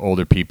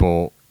older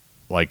people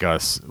like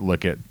us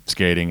look at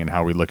skating and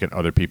how we look at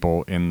other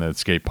people in the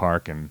skate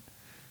park, and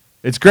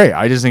it's great.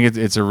 I just think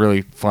it's a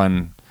really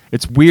fun.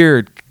 It's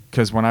weird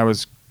because when I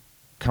was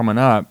coming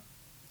up,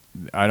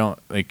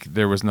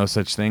 there was no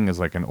such thing as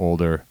like an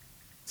older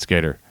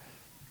skater.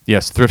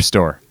 Yes, thrift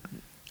store.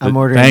 I'm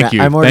ordering. Thank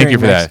you. I'm ordering Thank you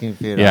for Mexican that.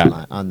 food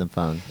Yeah. on the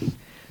phone.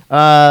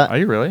 Are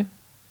you really?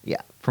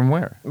 Yeah. From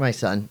where? My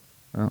son.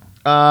 Oh.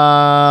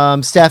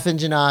 Stefan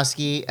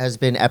Janoski has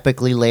been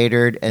epically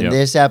latered, and Yep.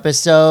 this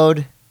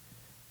episode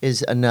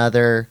is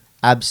another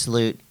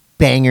absolute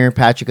banger.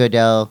 Patrick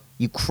O'Dell,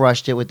 you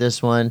crushed it with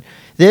this one.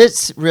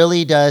 This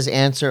really does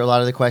answer a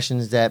lot of the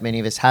questions that many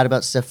of us had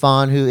about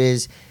Stefan, who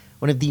is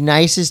one of the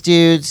nicest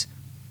dudes,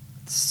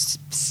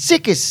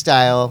 sickest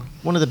style,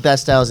 one of the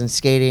best styles in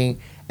skating,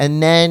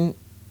 and then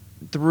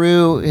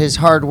through his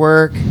hard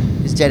work,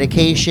 his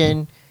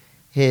dedication,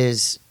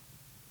 his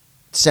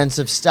sense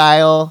of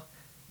style,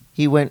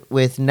 he went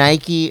with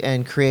Nike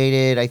and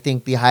created, I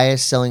think, the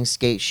highest selling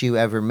skate shoe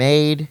ever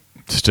made.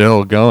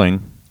 Still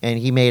going. And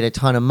he made a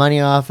ton of money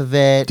off of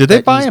it. Did they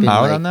but buy he's him been,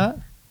 out like- on that?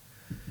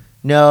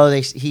 No,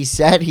 he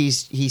said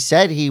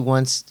he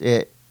once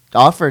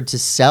offered to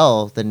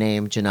sell the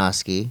name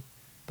Janoski,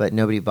 but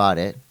nobody bought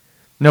it.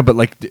 No, but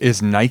like,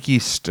 is Nike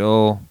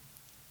still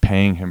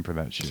paying him for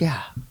that shoe?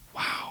 Yeah.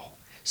 Wow.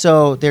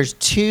 So there's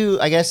two,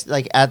 I guess,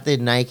 like at the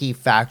Nike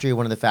factory,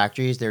 one of the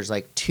factories, there's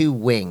like two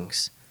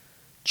wings.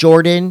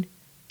 Jordan,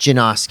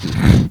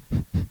 Janoski.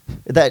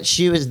 That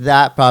shoe is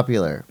that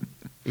popular.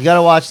 You got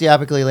to watch the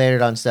Epicly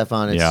Later'd on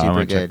Stefan. It's Yeah, I'm super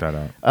gonna good. check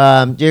that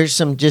out.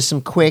 There's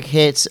some quick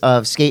hits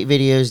of skate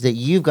videos that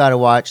you've got to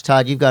watch.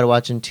 Todd, you've got to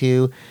watch them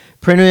too.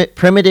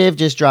 Primitive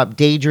just dropped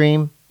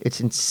Daydream. It's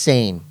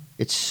insane.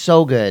 It's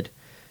so good.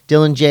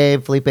 Dylan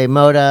Jabe, Felipe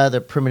Moda,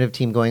 the Primitive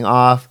team going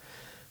off.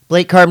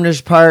 Blake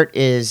Carpenter's part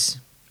is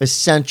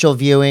essential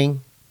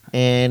viewing.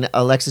 And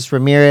Alexis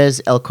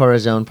Ramirez, El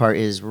Corazon part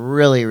is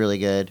really, really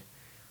good.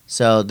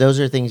 So those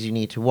are things you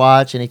need to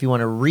watch. And if you want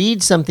to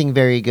read something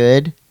very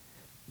good,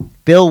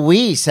 Bill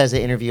Weiss has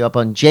an interview up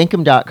on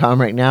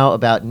jankum.com right now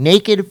about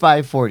naked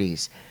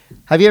 540s.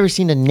 Have you ever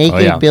seen a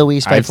naked Bill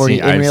Weiss 540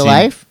 in real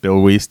life?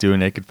 Bill Weiss do a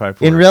naked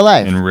 540. In real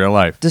life? In real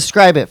life.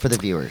 Describe it for the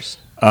viewers.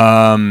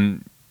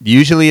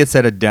 Usually it's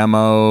at a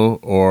demo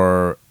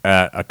or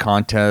at a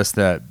contest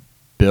that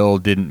Bill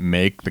didn't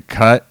make the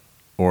cut,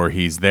 or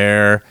he's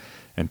there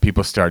and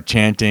people start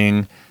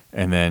chanting,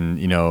 and then,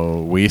 you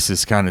know, Weiss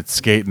is kind of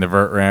skating the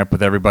vert ramp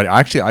with everybody.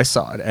 Actually, I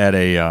saw it at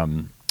a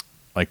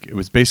it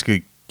was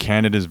basically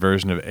Canada's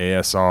version of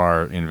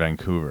ASR in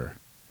Vancouver.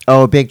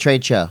 Oh, a big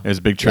trade show. It was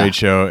a big trade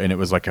show, and it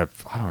was like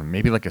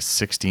maybe like a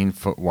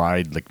 16-foot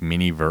wide like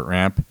mini vert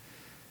ramp,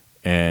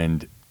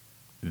 and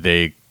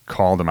they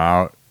called him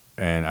out,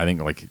 and I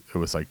think like it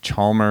was like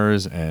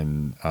Chalmers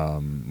and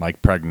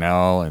Mike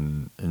Pragnell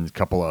and a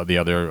couple of the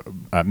other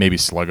maybe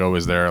Sluggo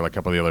was there, like a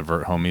couple of the other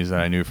vert homies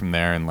that I knew from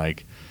there, and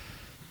like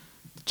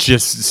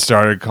just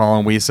started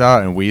calling Weiss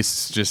out, and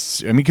Weiss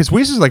just, I mean, because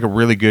Weiss is like a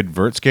really good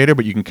vert skater,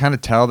 but you can kind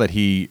of tell that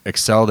he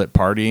excelled at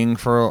partying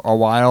for a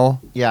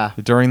while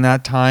during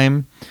that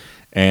time.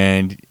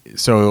 And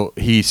so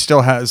he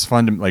still has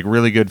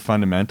really good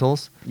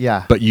fundamentals,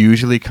 but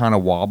usually kind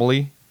of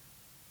wobbly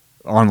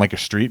on like a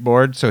street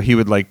board. So he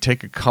would like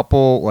take a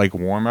couple like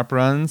warm-up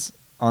runs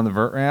on the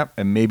vert ramp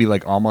and maybe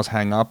like almost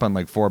hang up on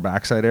like 4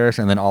 backside airs,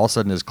 and then all of a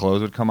sudden his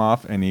clothes would come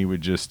off and he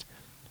would just...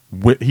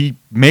 he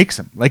makes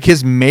them. Like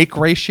his make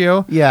ratio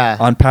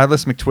on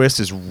Padless McTwist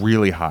is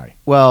really high.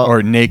 Well,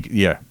 or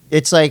naked,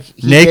 it's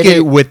like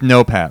naked with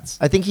no pads.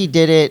 I think he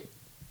did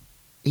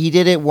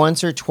it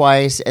once or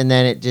twice, and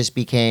then it just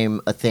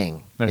became a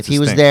thing. If he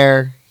was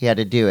there, he had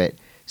to do it.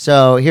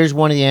 So here's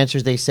one of the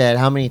answers they said.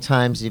 How many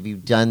times have you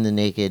done the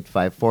naked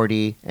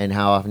 540, and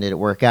how often did it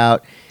work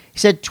out? He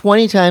said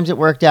 20 times it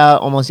worked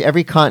out, almost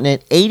every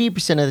continent.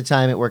 80% of the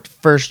time it worked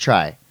first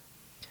try.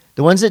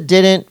 The ones that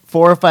didn't,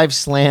 4 or 5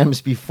 slams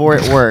before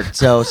it worked.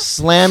 So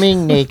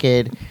slamming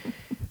naked,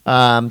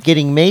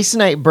 getting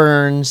masonite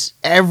burns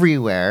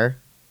everywhere,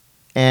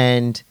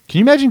 and can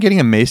you imagine getting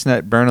a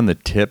masonite burn on the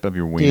tip of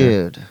your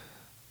wiener? Dude,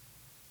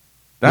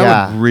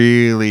 that would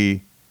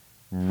really,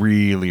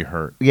 really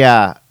hurt.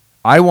 Yeah,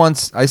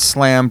 I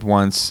slammed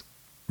once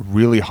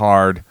really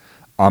hard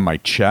on my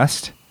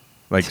chest,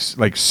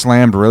 like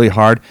slammed really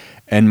hard,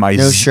 and my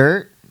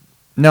shirt.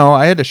 No,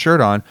 I had a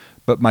shirt on,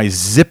 but my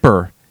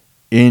zipper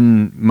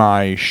in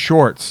my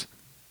shorts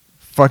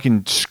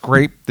fucking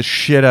scraped the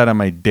shit out of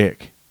my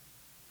dick.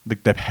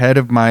 Like the head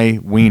of my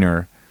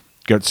wiener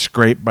got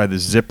scraped by the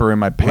zipper in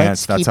my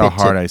pants. That's how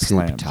hard I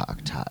slammed.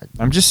 Talk, Todd.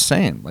 I'm just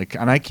saying,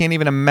 and I can't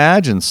even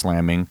imagine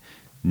slamming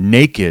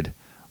naked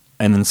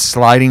and then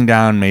sliding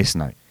down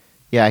Masonite.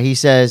 Yeah, he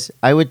says,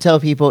 I would tell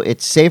people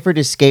it's safer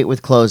to skate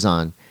with clothes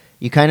on.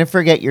 You kind of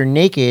forget you're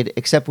naked,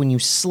 except when you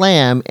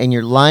slam and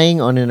you're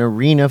lying on an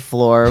arena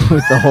floor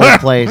with the whole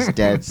place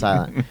dead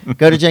silent.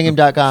 Go to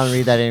jengam.com and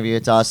read that interview.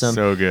 It's awesome.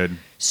 So good.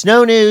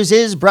 Snow News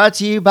is brought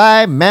to you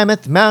by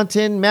Mammoth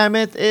Mountain.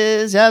 Mammoth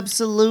is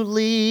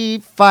absolutely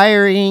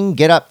firing.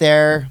 Get up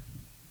there.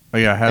 Oh,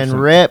 yeah.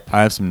 Rip.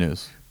 I have some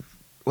news.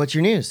 What's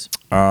your news?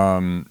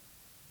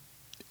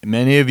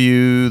 Many of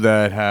you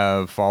that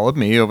have followed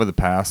me over the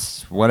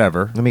past,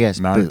 whatever. Let me guess,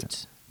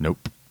 boots.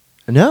 Nope.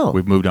 No.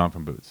 We've moved on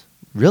from boots.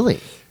 Really?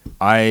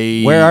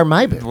 Where are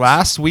my boots?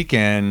 Last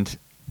weekend,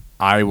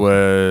 I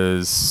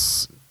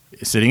was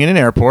sitting in an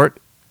airport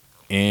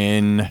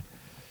in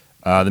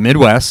the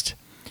Midwest,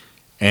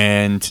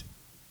 and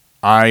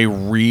I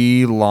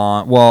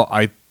relaunched. Well,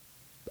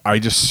 I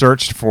just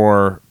searched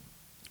for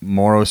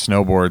Moro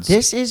snowboards.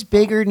 This is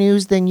bigger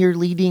news than you're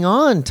leading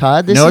on,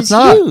 Todd. No, it's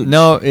not. Huge.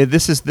 No,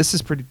 this is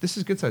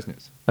good size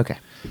news. Okay.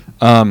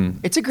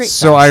 It's a great.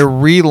 So size. I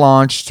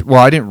relaunched. Well,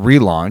 I didn't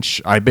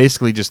relaunch. I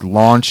basically just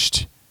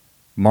launched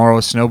Moro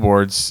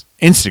Snowboards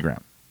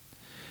Instagram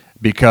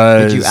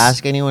because. Did you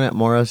ask anyone at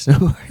Moro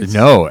Snowboards?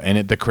 No,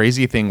 and the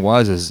crazy thing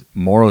is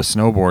Moro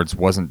Snowboards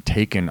wasn't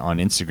taken on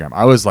Instagram.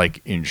 I was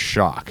in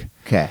shock.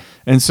 Okay.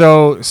 And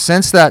so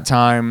since that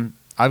time,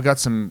 I've got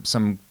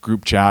some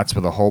group chats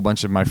with a whole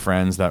bunch of my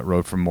friends that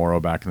rode from Moro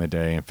back in the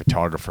day, and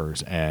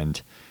photographers, and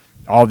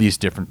all these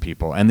different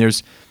people. And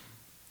there's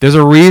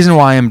a reason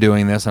why I'm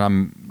doing this,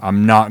 and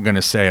I'm not going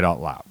to say it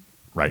out loud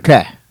right now.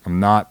 Okay. I'm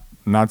not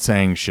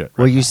saying shit.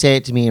 Will you say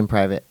it to me in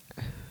private?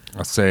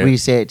 I'll say it. Will you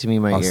say it to me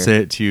in my ear? I'll say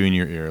it to you in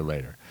your ear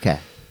later. Okay.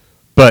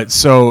 But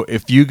so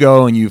if you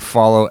go and you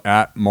follow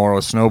at Moro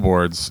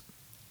Snowboards,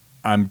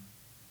 I'm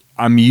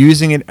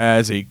using it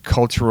as a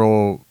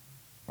cultural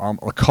like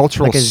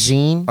a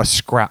zine, a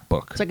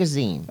scrapbook. It's like a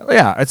zine.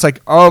 Yeah, it's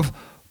of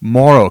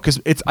Moro,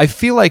 because I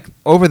feel like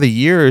over the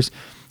years,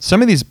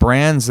 some of these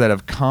brands that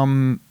have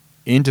come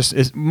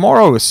into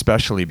Moro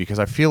especially, because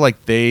I feel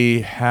like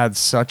they had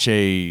such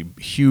a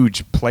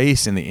huge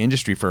place in the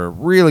industry for a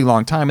really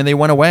long time, and they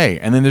went away.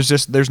 And then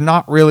there's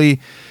not really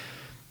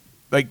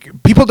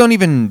people don't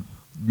even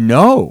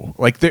know.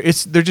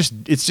 It's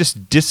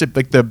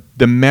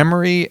the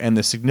memory and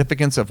the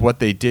significance of what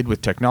they did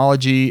with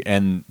technology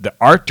and the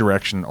art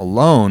direction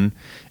alone,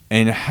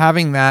 and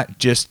having that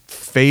just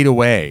fade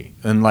away.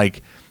 And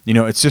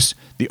it's just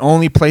the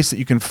only place that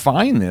you can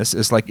find this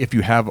is if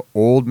you have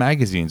old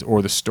magazines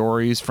or the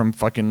stories from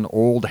fucking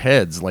old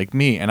heads like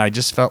me. And I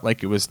just felt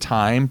like it was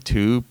time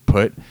to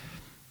put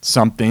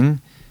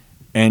something,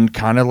 and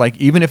kind of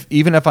even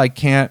if I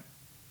can't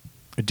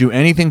do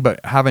anything but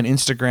have an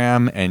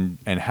Instagram and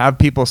have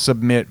people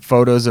submit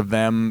photos of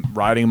them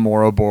riding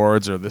Moro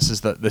boards, or this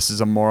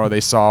is a Moro they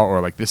saw,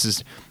 or this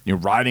is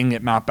riding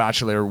at Mount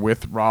Bachelor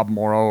with Rob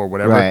Moro or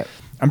whatever. Right.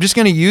 I'm just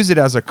going to use it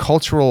as a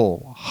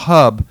cultural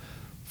hub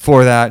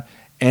for that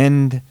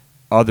and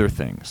other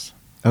things.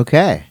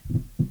 Okay.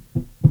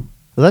 Well,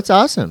 that's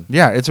awesome.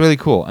 Yeah, it's really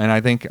cool. And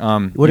I think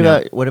what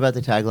about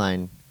the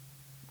tagline?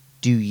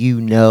 Do you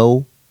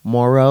know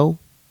Moro? ?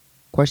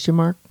 It's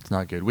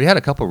not good. We had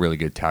a couple really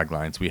good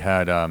taglines. We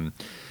had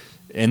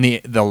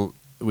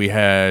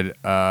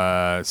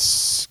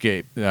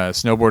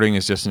snowboarding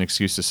is just an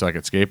excuse to suck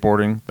at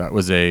skateboarding.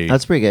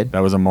 That's pretty good.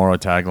 That was a Moro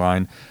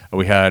tagline.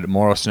 We had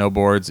Moro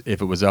snowboards.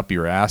 If it was up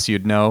your ass,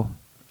 you'd know.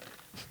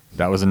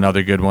 That was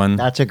another good one.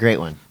 That's a great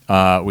one.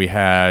 We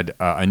had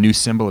a new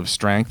symbol of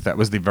strength. That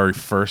was the very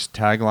first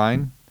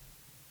tagline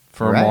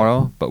for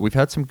Moro. But we've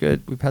had some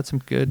good good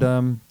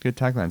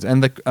taglines.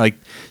 And do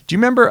you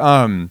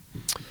remember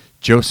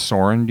Joe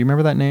Soren? Do you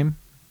remember that name?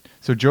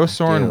 So Joe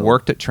Soren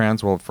worked at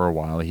Transworld for a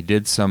while. He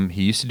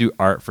used to do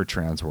art for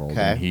Transworld.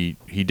 Okay. And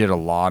he did a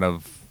lot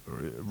of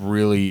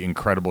really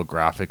incredible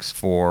graphics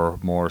for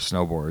Moro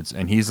snowboards.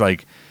 And he's a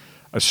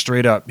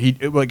straight up, a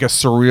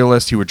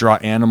surrealist. He would draw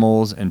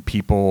animals and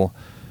people.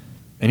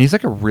 And he's a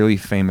really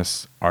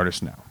famous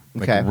artist now.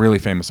 A really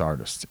famous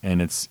artist.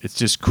 And it's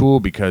just cool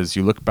because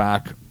you look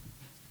back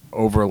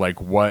over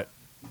what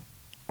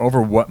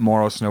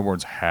Moro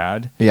snowboards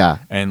had. Yeah.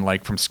 And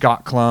from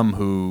Scott Klum,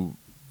 who,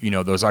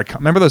 those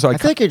remember those I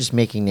feel like you're just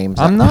making names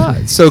I'm up.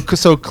 not. So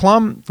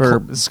Klum,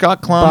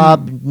 Scott Klum.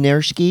 Bob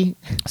Nerschke.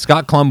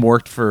 Scott Klum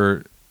worked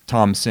for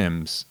Tom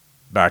Sims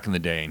back in the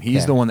day, and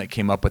he's the one that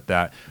came up with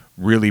that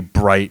really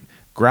bright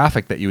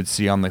graphic that you would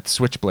see on the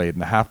switchblade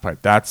and the half pipe.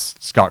 That's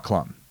Scott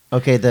Klum.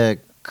 Okay, the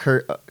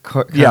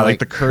like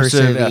the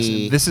cursive S.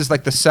 cursive-y. This is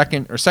like the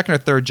second or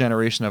third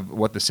generation of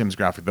what the Sims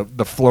graphic,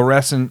 the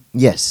fluorescent.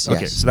 Yes.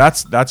 Okay, yes. so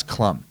that's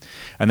Clum,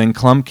 and then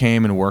Clum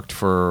came and worked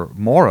for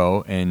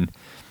Morrow and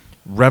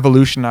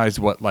revolutionized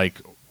what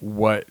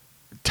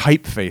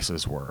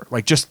typefaces were,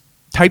 like just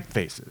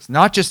typefaces,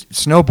 not just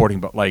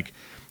snowboarding, but like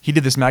he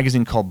did this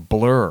magazine called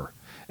Blur,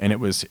 and it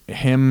was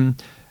him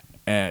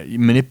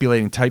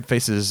manipulating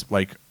typefaces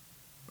like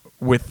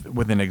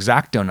with an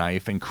X-Acto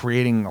knife and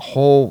creating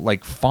whole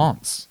like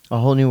fonts. A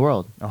whole new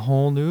world.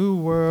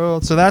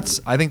 So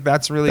I think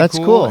that's really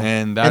cool.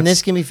 And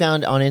this can be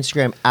found on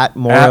Instagram at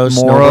Morrow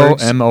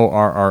Snowboards.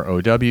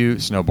 MORROW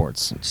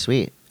Snowboards.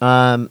 Sweet.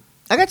 I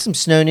got some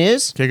snow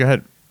news. Okay, go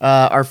ahead.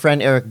 Our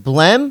friend Eric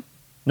Blem,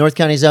 North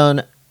County's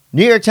own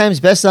New York Times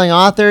bestselling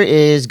author,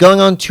 is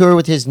going on tour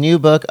with his new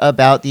book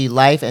about the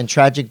life and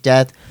tragic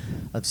death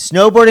of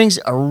snowboarding's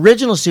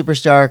original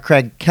superstar,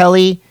 Craig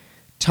Kelly.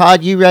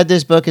 Todd, you read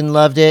this book and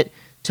loved it.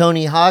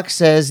 Tony Hawk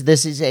says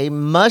this is a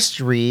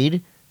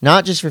must-read,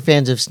 not just for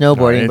fans of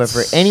snowboarding, but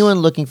for anyone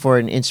looking for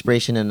an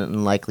inspiration and an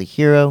unlikely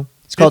hero.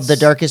 It's called The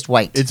Darkest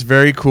White. It's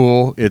very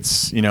cool.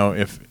 It's,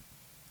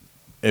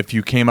 if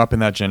you came up in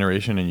that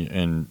generation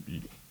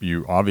and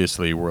you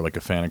obviously were like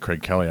a fan of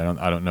Craig Kelly,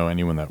 I don't know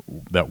anyone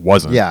that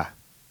wasn't. Yeah.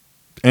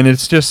 And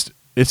it's just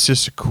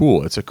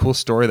cool. It's a cool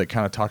story that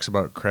kind of talks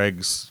about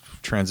Craig's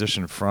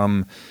transition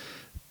from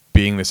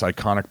being this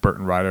iconic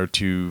Burton rider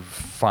to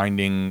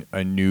finding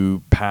a new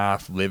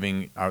path,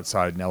 living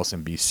outside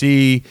Nelson,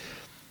 BC.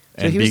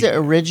 So he was the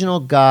original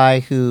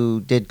guy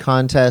who did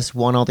contests,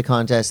 won all the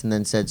contests, and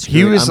then said,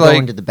 "Screw it, I'm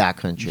going to the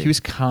backcountry." He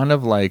was kind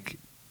of like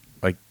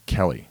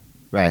Kelly,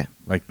 right?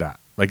 Like that.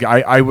 Like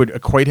I would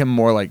equate him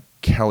more like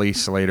Kelly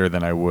Slater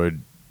than I would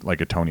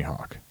like a Tony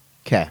Hawk.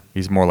 Okay,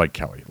 he's more like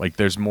Kelly. Like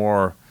there's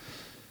more.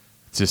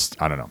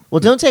 Just, I don't know. Well,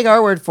 don't take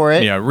our word for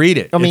it. Yeah, read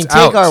it. I mean,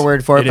 take our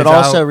word for it, but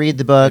also read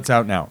the book. It's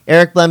out now.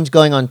 Eric Blem's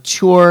going on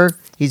tour.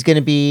 He's going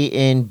to be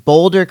in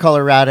Boulder,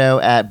 Colorado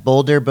at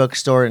Boulder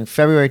Bookstore on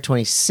February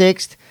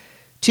 26th.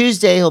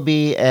 Tuesday, he'll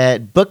be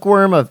at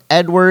Bookworm of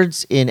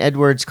Edwards in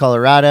Edwards,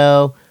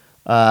 Colorado.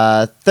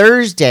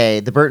 Thursday,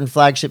 the Burton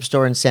Flagship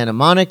Store in Santa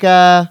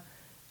Monica.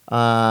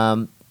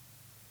 Barnes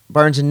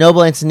 &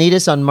 Noble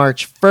Encinitas on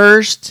March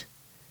 1st.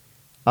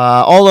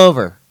 All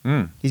over.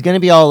 He's going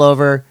to be all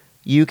over.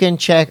 You can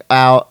check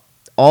out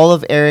all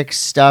of Eric's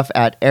stuff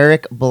at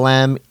Eric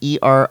Blem,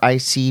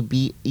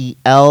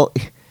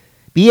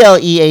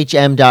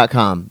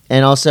 EricBlehm.com,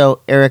 and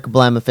also Eric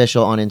Blem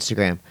Official on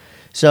Instagram.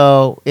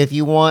 So if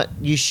you want,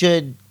 you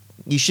should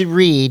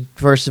read,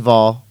 first of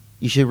all,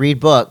 you should read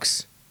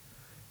books.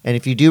 And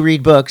if you do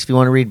read books, if you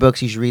want to read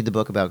books, you should read the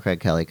book about Craig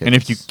Kelly. And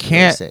if you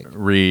can't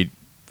read,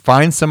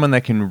 find someone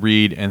that can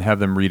read and have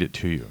them read it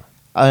to you.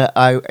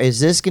 Is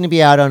this going to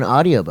be out on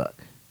audiobook?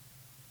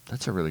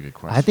 That's a really good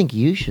question. I think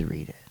you should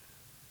read it.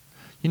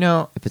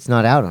 If it's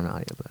not out on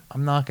audiobook.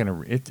 I'm not going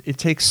to it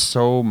takes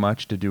so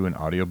much to do an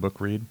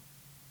audiobook read.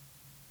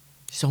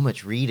 So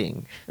much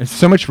reading. It's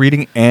so much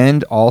reading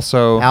and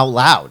also out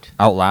loud.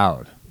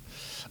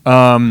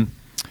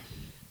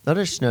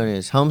 Other snow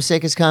news.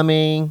 Homesick is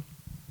coming.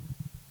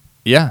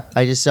 Yeah.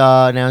 I just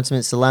saw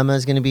announcements. Salema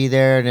is going to be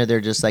there. I know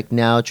they're just like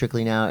now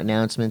trickling out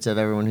announcements of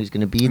everyone who's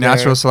going to be there.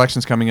 Natural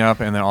Selection's coming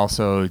up, and then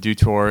also Dew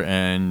Tour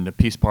and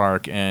Peace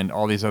Park and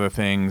all these other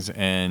things.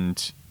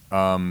 And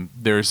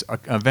there's an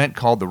event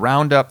called the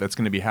Roundup that's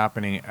going to be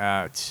happening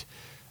at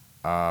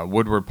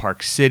Woodward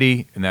Park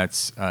City, and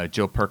that's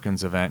Jill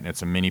Perkins' event.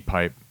 It's a mini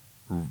pipe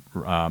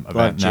event.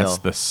 And that's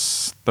the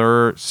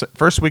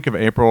first week of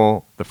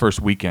April, the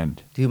first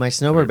weekend. Dude, my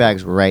snowboard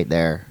bag's right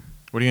there.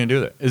 What are you going to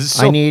do with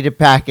it? I need to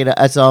pack it up.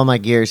 That's all my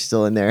gear is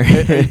still in there.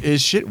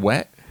 Is shit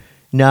wet?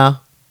 No.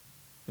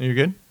 You're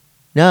good?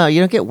 No, you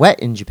don't get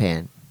wet in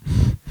Japan.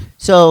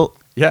 So...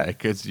 Yeah,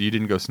 because you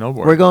didn't go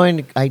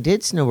snowboarding. I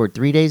did snowboard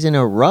 3 days in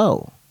a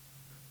row.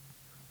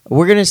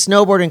 We're going to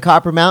snowboard in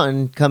Copper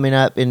Mountain coming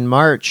up in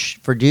March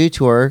for Dew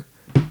Tour.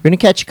 We're going to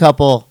catch a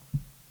couple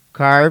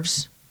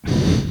carves.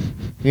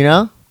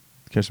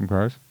 Catch some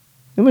carves?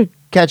 I'm going to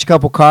catch a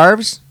couple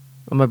carves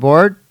on my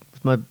board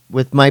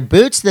with my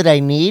boots that I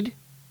need.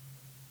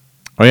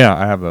 Oh, yeah,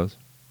 I have those.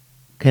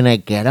 Can I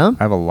get them?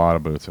 I have a lot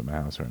of boots at my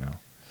house right now.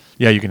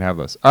 Yeah, you can have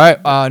those. All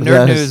right,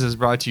 Nerd News is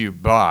brought to you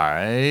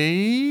by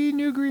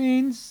New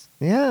Greens.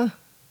 Yeah.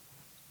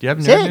 Do you have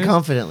Nerd Say it News?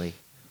 Confidently.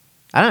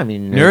 I don't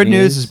mean Nerd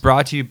News is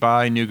brought to you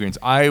by New Greens.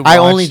 I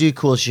only do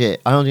cool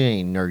shit. I don't do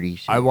any nerdy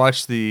shit. I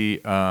watched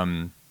the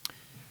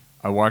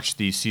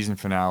season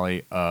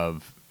finale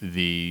of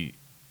the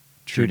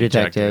True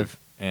Detective,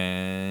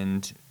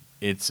 and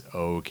it's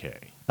okay.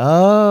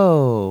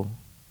 Oh.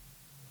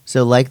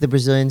 So like the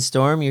Brazilian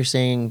Storm, you're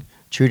saying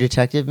True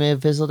Detective may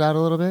have fizzled out a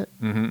little bit?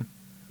 Mm-hmm.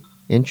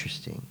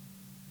 Interesting.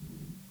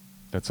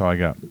 That's all I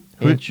got.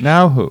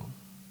 Now who?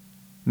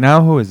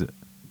 Now who is it?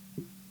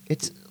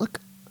 Look,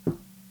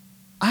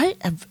 I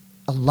have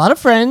a lot of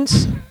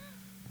friends,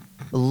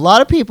 a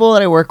lot of people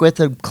that I work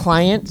with,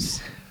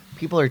 clients.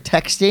 People are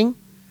texting.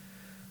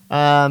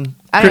 I don't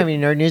have any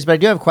nerd news, but I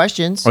do have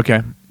questions.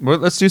 Okay. Well,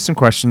 let's do some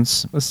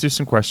questions.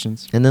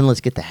 And then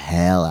let's get the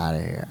hell out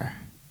of here.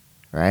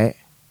 Right?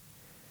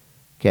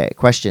 Okay,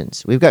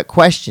 questions. We've got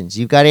questions.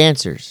 You've got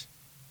answers.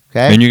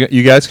 Okay? And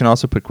you guys can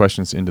also put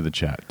questions into the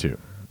chat, too.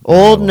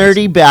 Old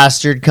nerdy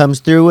bastard comes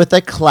through with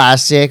a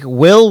classic.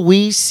 Will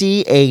we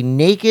see a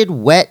naked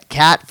wet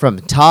cat from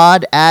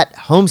Todd at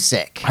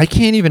Homesick? I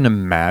can't even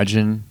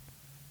imagine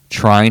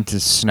trying to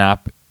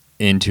snap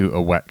into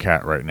a wet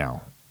cat right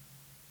now.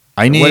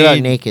 What about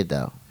naked,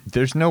 though?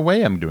 There's no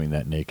way I'm doing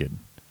that naked.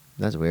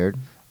 That's weird.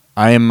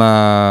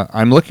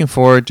 I'm looking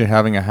forward to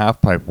having a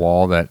half pipe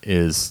wall that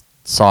is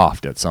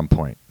soft at some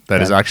point.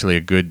 That is actually a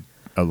good,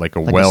 like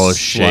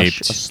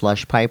well-shaped a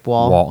slush pipe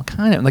wall.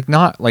 Kind of like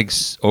not like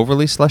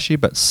overly slushy,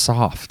 but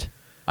soft.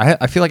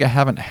 I feel like I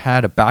haven't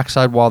had a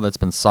backside wall that's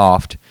been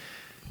soft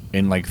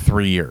in like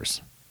 3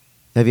 years.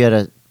 Have you had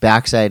a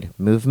backside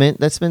movement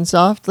that's been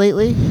soft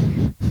lately?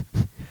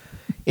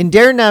 In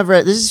Darren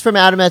Navarrete, this is from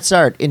Adam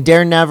Etsart. In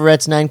Darren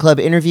Navarrette's 9 Club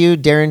interview,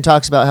 Darren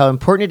talks about how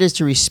important it is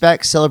to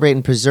respect, celebrate,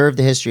 and preserve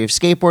the history of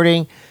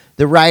skateboarding,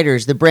 the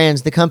riders, the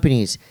brands, the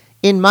companies.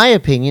 In my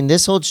opinion,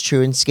 this holds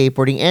true in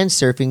skateboarding and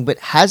surfing, but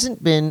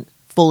hasn't been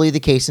fully the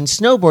case in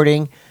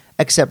snowboarding,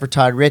 except for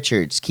Todd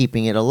Richards,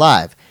 keeping it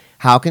alive.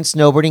 How can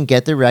snowboarding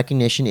get the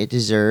recognition it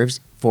deserves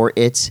for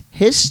its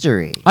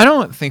history? I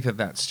don't think that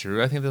that's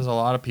true. I think there's a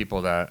lot of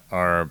people that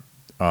are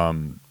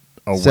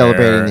aware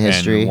celebrating the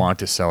history and want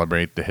to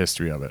celebrate the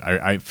history of it.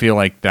 I feel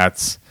like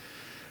that's,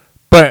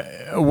 but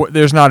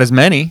there's not as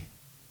many.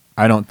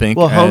 I don't think.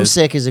 Well,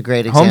 Homesick is a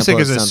great example. Homesick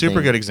is a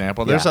super good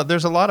example. There's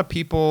a lot of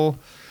people.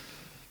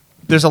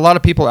 There's a lot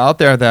of people out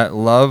there that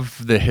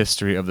love the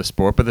history of the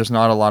sport, but there's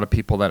not a lot of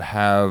people that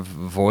have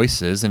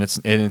voices, and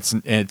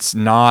it's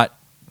not.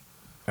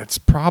 It's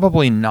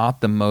probably not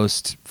the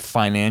most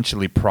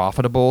financially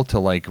profitable to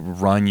like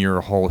run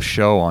your whole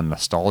show on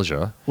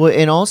nostalgia. Well,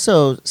 and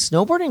also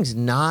snowboarding's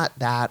not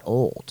that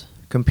old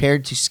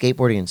compared to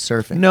skateboarding and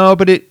surfing. No,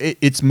 but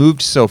it's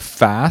moved so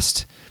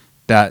fast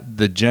that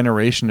the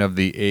generation of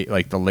the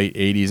late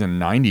 80s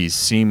and 90s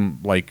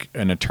seem like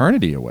an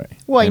eternity away.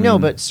 Well, I know,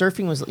 but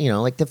surfing was,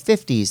 like the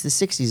 50s, the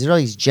 60s. There's all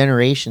these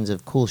generations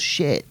of cool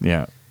shit.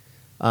 Yeah.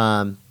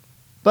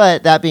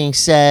 But that being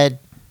said,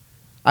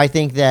 I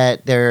think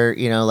that they're,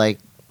 like,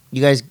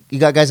 you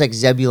got guys like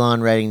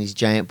Zebulon riding these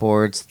giant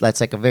boards. That's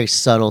like a very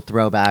subtle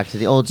throwback to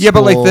the old school. Yeah,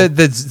 but like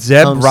the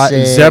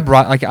Zeb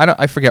ride, like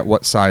I forget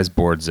what size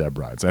board Zeb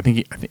rides. I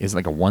think it's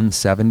like a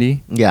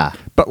 170. Yeah.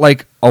 But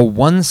like a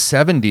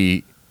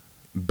 170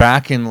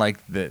 back in like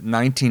the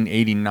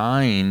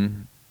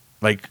 1989,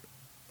 like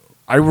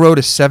I rode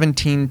a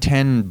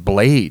 1710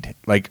 blade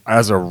like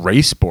as a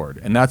race board,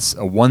 and that's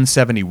a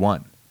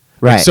 171.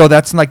 Right. Like, so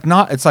that's like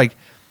not. It's like.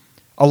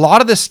 A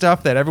lot of the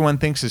stuff that everyone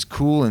thinks is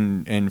cool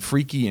and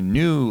freaky and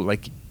new,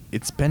 like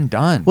it's been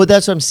done. Well,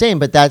 that's what I'm saying,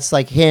 but that's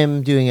like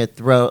him doing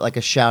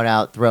a shout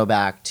out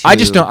throwback to. I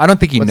don't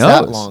think he knows.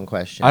 That long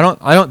question? I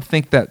don't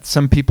think that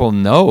some people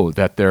know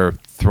that they're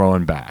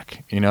throwing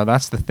back.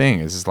 That's the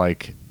thing. Is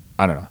like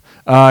I don't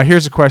know.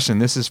 Here's a question.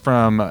 This is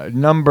from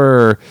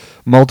number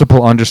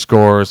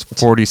 __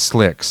 40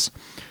 slicks.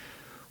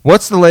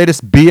 What's the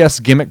latest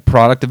BS gimmick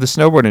product of the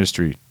snowboard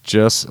industry?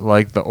 Just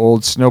like the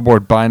old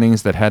snowboard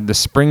bindings that had the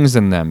springs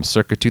in them,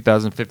 circa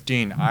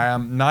 2015.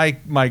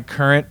 My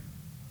current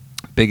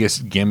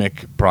biggest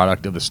gimmick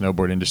product of the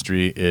snowboard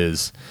industry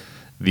is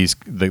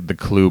the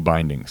Clue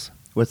bindings.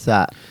 What's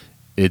that?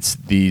 It's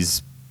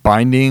these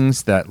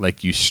bindings that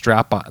like you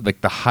strap on,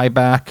 like the high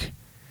back,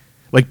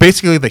 like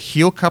basically the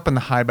heel cup and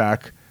the high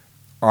back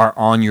are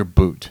on your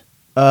boot.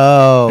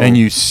 Oh. And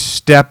you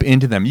step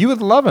into them. You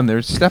would love them.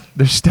 There's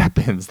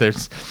step-ins.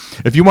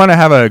 If you want to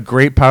have a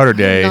great powder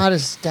day. I'm not a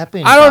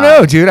step-in. I don't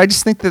know, dude. I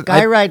just think that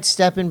I ride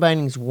step-in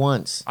bindings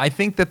once. I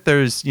think that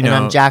there's, and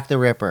I'm Jack the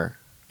Ripper.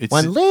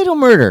 One little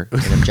murder,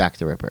 and I'm Jack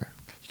the Ripper.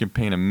 You can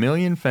paint a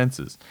million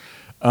fences.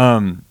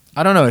 I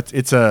don't know.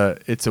 It's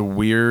a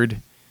weird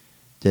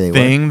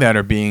thing that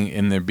they're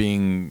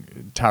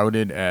being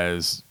touted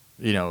as,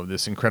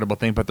 this incredible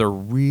thing, but they're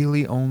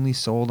really only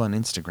sold on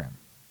Instagram.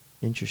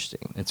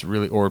 Interesting. It's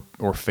really or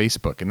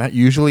Facebook, and that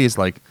usually is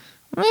like,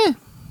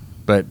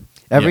 but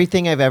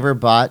everything I've ever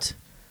bought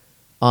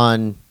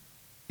on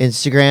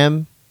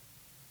Instagram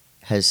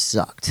has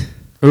sucked.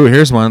 Ooh,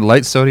 here's one.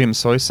 Light sodium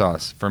soy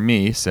sauce for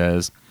me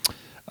says,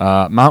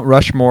 Mount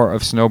Rushmore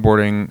of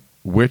snowboarding.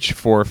 Which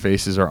 4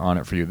 faces are on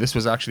it for you? This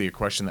was actually a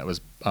question that was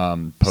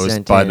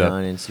posed by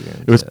on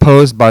Instagram. It was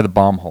posed by the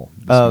bomb hole.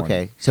 Oh,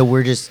 okay. So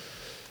we're just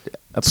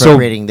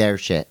appropriating their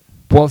shit.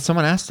 Well,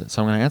 someone asked it,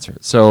 so I'm going to answer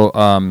it. So,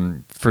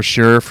 for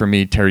sure, for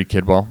me, Terry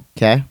Kidwell.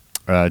 Okay.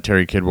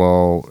 Terry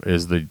Kidwell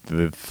is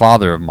the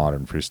father of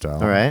modern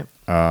freestyle. All right.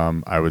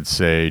 I would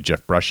say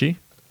Jeff Brushy,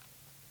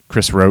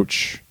 Chris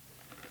Roach,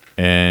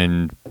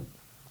 and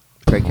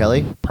Craig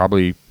Kelly.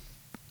 Probably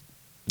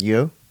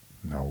you.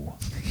 No.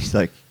 He's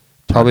like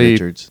probably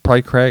Richards.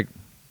 Probably Craig.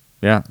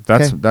 Yeah,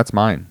 that's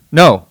mine.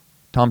 No,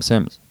 Tom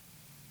Sims.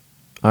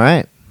 All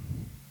right.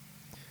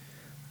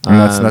 I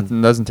mean,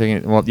 that doesn't take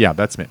any. Well, yeah,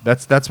 that's me.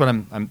 That's what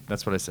I'm.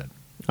 That's what I said.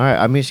 All right,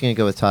 I'm just going to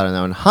go with Todd on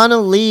that one. Hannah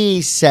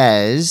Lee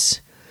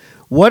says,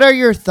 what are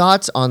your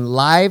thoughts on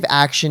live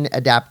action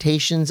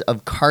adaptations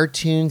of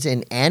cartoons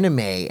and anime?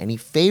 Any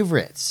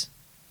favorites?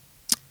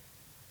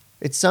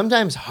 It's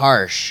sometimes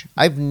harsh.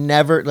 I've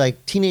never,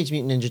 like, Teenage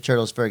Mutant Ninja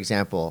Turtles, for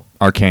example.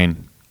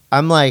 Arcane.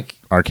 I'm like,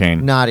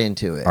 Arcane. not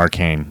into it.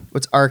 Arcane.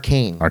 What's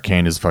Arcane?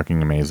 Arcane is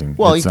fucking amazing.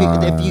 Well, if you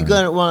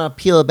want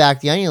to peel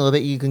back the onion a little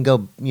bit, you can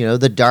go,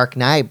 The Dark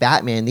Knight,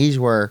 Batman. These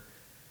were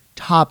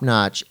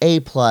top-notch,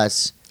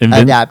 A-plus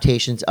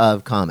adaptations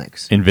of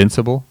comics.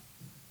 Invincible.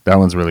 That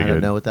one's really good. I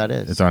don't know what that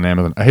is. It's on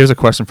Amazon. Here's a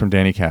question from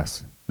Danny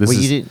Cass. What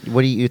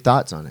are your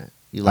thoughts on it?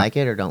 You like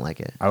it or don't like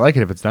it? I like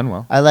it if it's done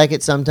well. I like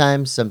it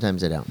sometimes.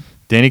 Sometimes I don't.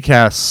 Danny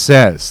Cass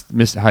says,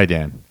 hi,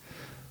 Dan.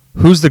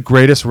 Who's the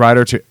greatest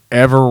rider to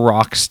ever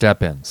rock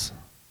step-ins?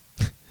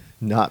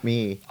 Not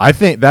me. I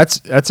think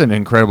that's an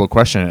incredible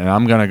question, and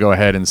I'm going to go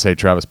ahead and say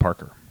Travis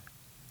Parker.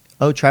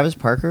 Oh, Travis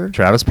Parker?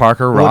 Travis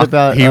Parker What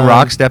about,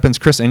 rocked step-ins.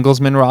 Chris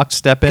Inglesman rocked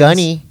step-ins.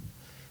 Gunny.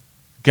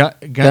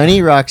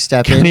 Gunny rocks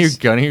step-ins.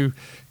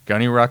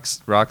 Gunny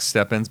rocks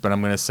step-ins, but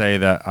I'm going to say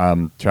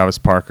that Travis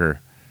Parker.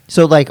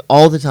 So, like,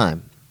 all the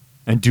time.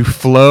 And do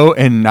Flo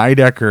and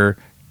Nidecker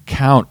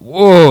count?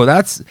 Whoa,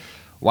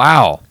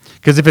 wow.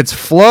 Because if it's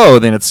Flo,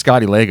 then it's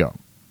Scotty Lego.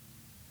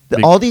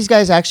 All these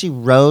guys actually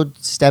rode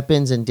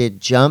step-ins and did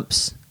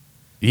jumps.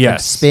 Yes.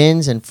 And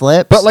spins and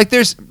flips. But, like,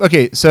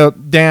 so,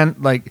 Dan,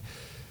 like,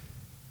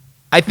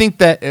 I think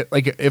that,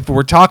 if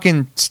we're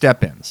talking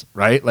step-ins,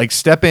 right? Like,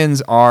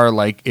 step-ins are,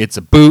 like, it's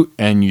a boot,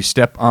 and you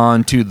step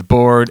onto the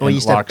board and you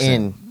it locks step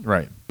in.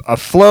 Right. A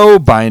flow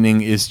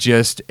binding is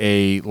just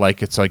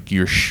it's like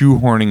you're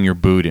shoehorning your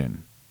boot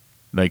in.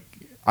 Like,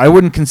 I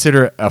wouldn't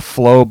consider a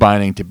flow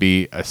binding to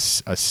be a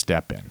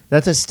step in.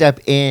 That's a step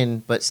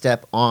in, but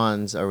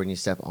step-ons are when you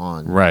step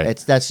on. Right.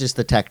 That's just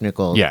the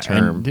technical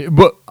term.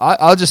 But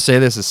I'll just say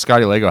this: is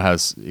Scotty Lego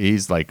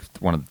he's like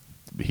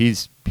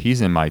he's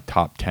in my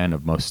top 10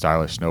 of most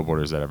stylish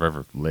snowboarders that have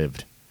ever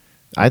lived.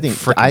 I think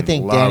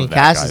Danny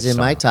Cass is in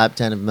my top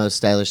 10 of most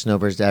stylish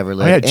snowboarders to ever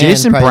live. Oh, yeah,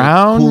 Jason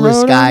Brown, the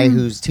coolest guy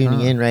who's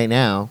tuning in right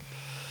now.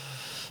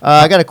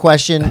 I got a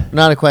question,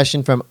 not a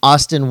question, from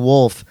Austin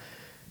Wolf.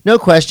 No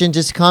question,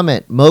 just a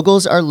comment.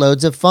 Moguls are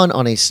loads of fun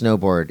on a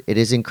snowboard. It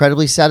is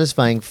incredibly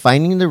satisfying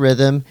finding the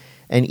rhythm,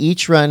 and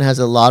each run has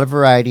a lot of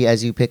variety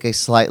as you pick a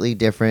slightly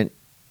different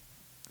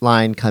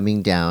line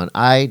coming down.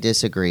 I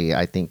disagree.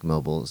 I think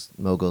moguls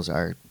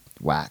are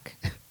whack.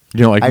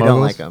 You don't like moguls? I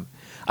don't like them.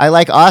 I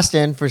like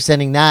Austin for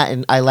sending that,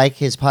 and I like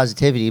his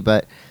positivity,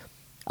 but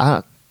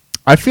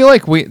I feel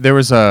like there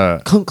was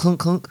a clunk, clunk,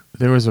 clunk.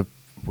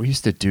 We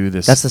used to do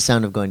this. That's the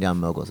sound of going down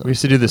moguls. We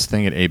used to do this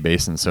thing at A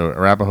Basin. So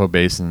Arapahoe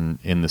Basin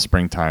in the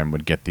springtime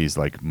would get these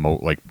like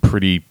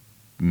pretty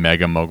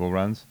mega mogul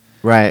runs,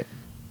 right?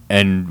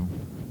 And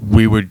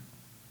we would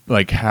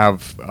like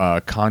have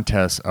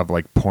contests of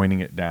like pointing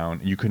it down.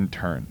 You couldn't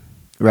turn.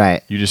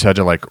 Right. You just had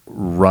to like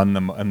run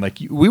them, and like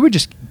we would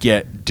just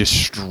get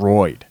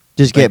destroyed.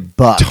 Just get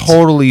bucked.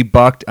 Totally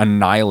bucked,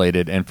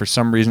 annihilated, and for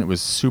some reason it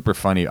was super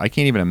funny. I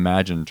can't even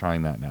imagine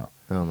trying that now.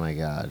 Oh my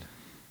god.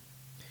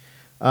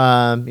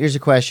 Here's a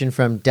question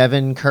from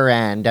Devin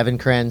Curran. Devin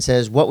Curran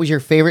says, what was your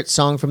favorite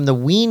song from the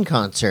Ween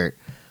concert?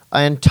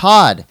 And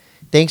Todd,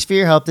 thanks for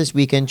your help this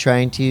weekend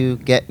trying to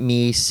get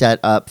me set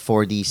up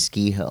for the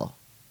ski hill.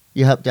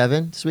 You helped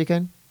Devin this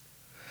weekend?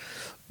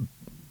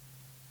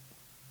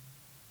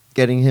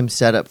 Getting him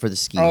set up for the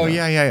ski hill. Oh,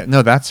 yeah.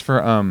 No, that's for,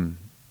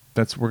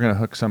 we're going to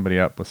hook somebody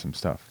up with some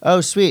stuff.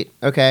 Oh, sweet.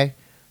 Okay.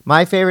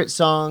 My favorite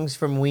songs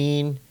from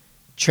Ween,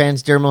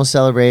 Transdermal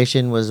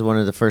Celebration was one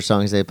of the first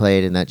songs they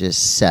played, and that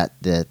just set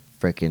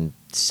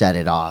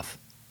it off.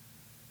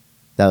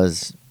 That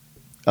was,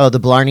 the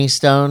Blarney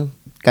Stone,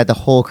 got the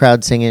whole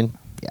crowd singing.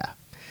 Yeah.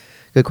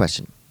 Good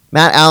question.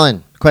 Matt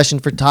Allen, question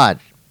for Todd.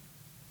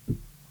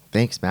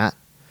 Thanks, Matt.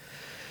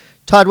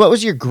 Todd, what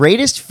was your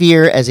greatest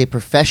fear as a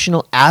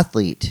professional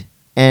athlete?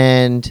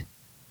 And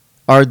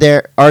are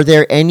there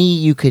any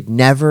you could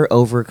never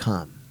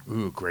overcome?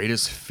 Ooh,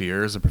 greatest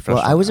fear as a professional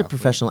athlete? Well, I was a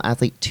professional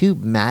athlete too,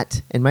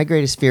 Matt, and my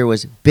greatest fear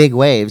was big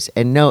waves,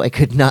 and no, I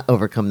could not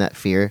overcome that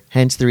fear.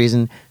 Hence the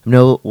reason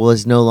I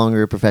was no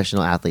longer a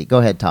professional athlete. Go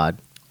ahead, Todd.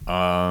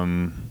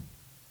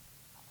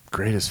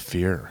 Greatest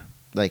fear?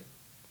 Like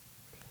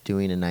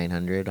doing a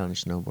 900 on a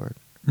snowboard.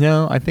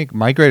 No, I think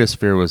my greatest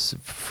fear was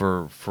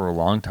for a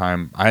long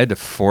time, I had to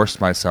force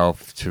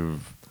myself to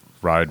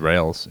ride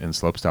rails in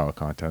slopestyle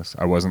contests.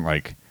 I wasn't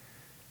like,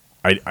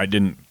 I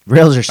didn't.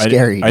 Rails are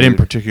scary. I didn't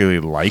particularly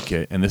like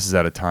it, and this is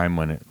at a time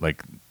when it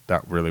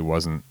that really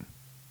wasn't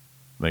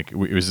it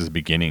was the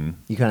beginning.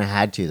 You kind of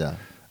had to though.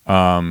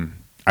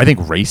 I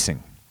think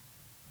racing,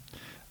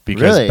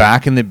 because really?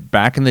 back in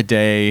the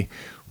day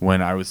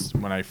when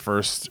I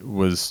first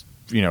was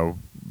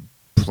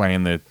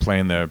playing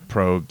the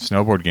pro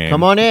snowboard game.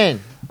 Come on in.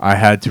 I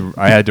had to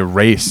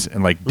race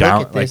and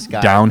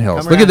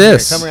downhills. Look at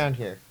this. Come around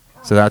here.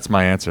 So that's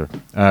my answer.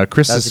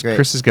 Chris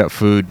has got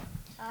food.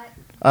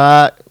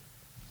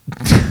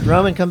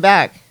 Roman, come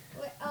back.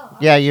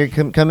 Yeah, you're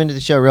come into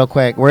the show real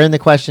quick. We're in the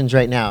questions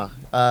right now.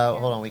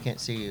 Hold on, we can't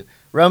see you.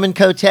 Roman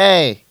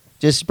Coté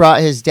just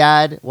brought his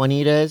dad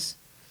Juanita's.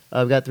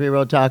 I've got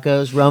 3-rolled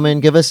tacos. Roman,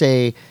 give us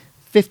a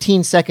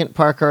 15-second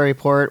parkour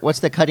report. What's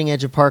the cutting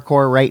edge of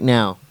parkour right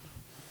now?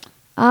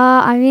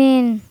 I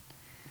mean,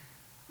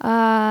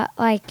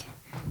 like,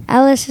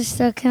 Ellis is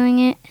still killing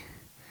it.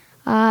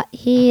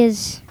 He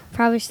is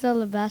probably still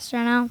the best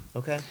right now.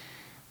 Okay.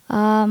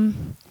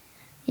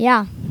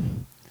 Yeah.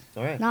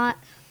 All right. Not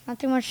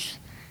too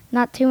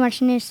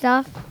much new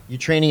stuff. You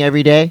training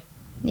every day?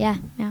 Yeah.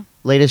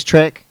 Latest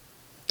trick?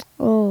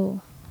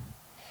 Oh.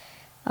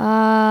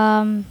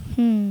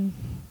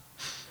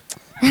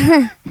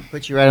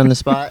 Put you right on the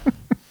spot.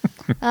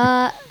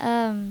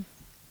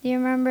 Do you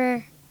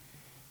remember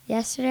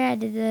yesterday I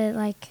did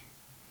the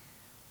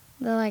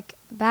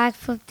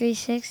backflip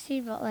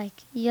 360, but like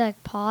you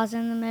like pause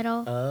in the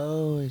middle?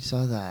 Oh, I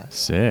saw that.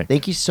 Sick.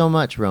 Thank you so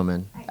much,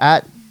 Roman.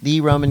 At the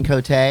Roman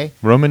Coté.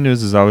 Roman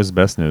news is always the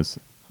best news.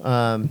 What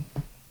else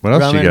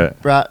Roman you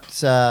got? brought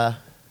some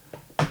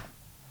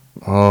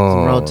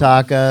Oh, rolled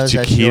tacos.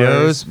 That's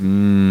yours.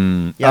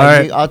 Chiquitos. Yeah, All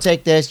right. I'll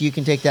take this. You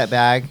can take that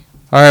bag.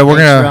 All right, we're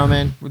Thanks, gonna.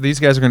 Roman. These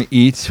guys are gonna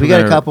eat. We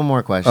got a couple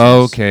more questions.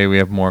 Okay, we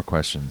have more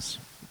questions.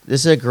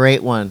 This is a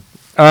great one.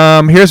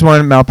 Here's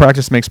one.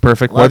 Malpractice makes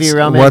perfect. Love you,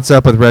 Roman. What's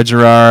up with Red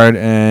Gerard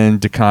and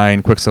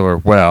Decine Quicksilver?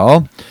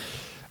 Well,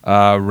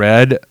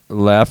 Red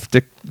left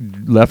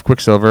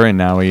Quicksilver, and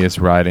now he is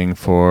riding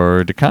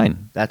for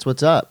Decine. That's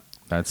what's up.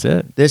 That's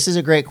it. This is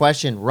a great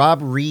question.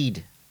 Rob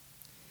Reed.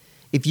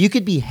 If you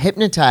could be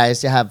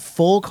hypnotized to have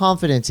full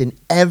confidence in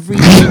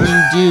everything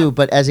you do,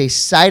 but as a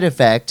side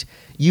effect,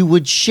 you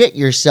would shit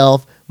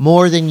yourself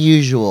more than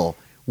usual,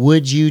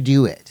 would you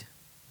do it?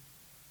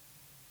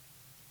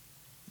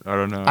 I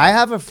don't know. I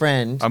have a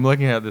friend. I'm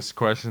looking at this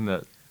question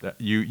that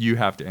you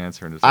have to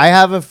answer in a second. I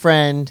have a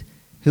friend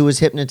who was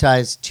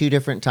hypnotized 2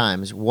 different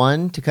times.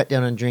 1, to cut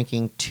down on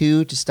drinking.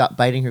 2, to stop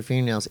biting her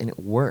fingernails, and it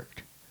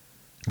worked.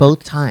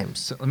 Both times.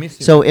 So let me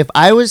see. So if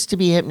I was to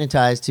be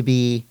hypnotized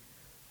to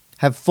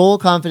have full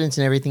confidence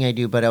in everything I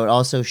do, but I would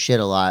also shit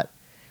a lot,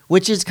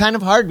 which is kind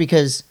of hard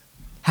because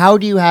how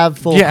do you have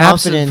full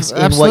confidence in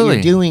what absolutely.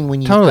 you're doing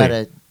when you've Totally. got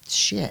to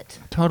shit?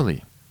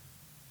 Totally.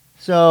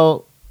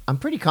 So I'm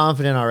pretty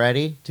confident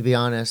already, to be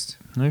honest.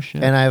 No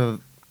shit. And I have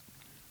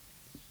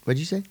what'd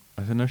you say?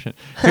 I said no shit.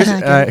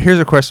 Here's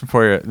a question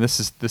for you. This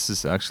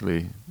is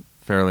actually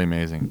fairly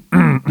amazing.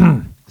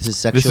 This is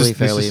sexually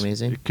fairly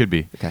amazing? It could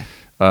be. Okay.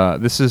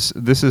 This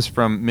is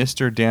from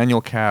Mr.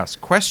 Daniel Cass.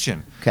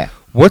 Question. Okay.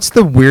 What's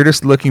the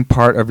weirdest looking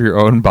part of your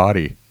own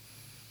body?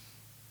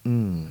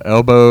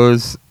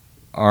 Elbows,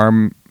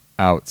 arm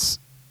outs.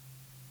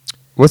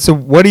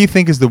 What do you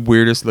think is the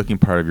weirdest looking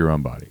part of your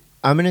own body?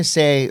 I'm going to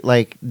say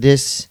like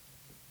the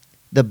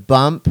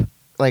bump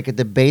like at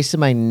the base of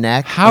my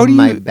neck and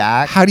my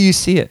back. How do you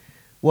see it?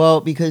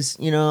 Well, because,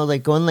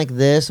 like going like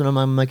this when I'm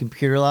on my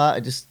computer a lot, I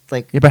just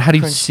like Yeah, but how do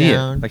you crunch see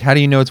down. it? Like, how do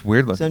you know it's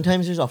weird looking?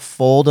 Sometimes there's a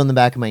fold on the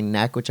back of my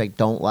neck, which I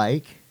don't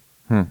like.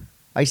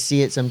 I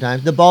see it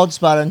sometimes. The bald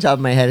spot on top of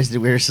my head is the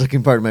weirdest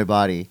looking part of my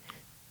body.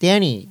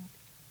 Danny,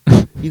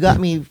 you got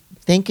me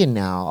thinking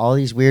now, all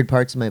these weird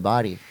parts of my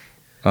body.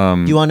 Do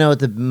you want to know what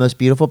the most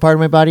beautiful part of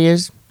my body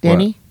is,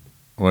 Danny?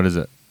 What is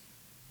it?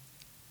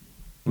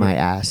 My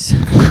ass.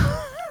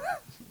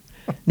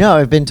 No,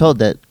 I've been told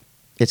that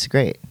it's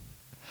great.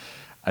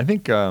 I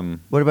think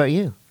What about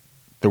you?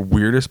 the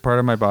weirdest part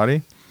of my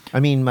body, I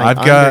mean, my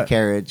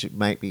undercarriage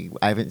might be.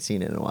 I haven't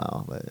seen it in a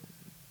while, but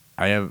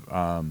I have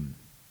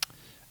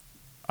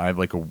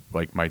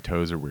like my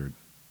toes are weird.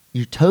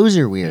 your toes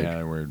are weird. Yeah,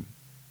 they're weird.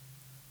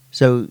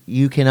 So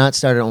you cannot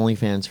start an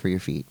OnlyFans for your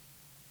feet.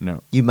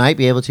 No, You might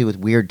be able to with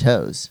weird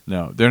toes.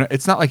 no, they're not.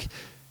 It's not like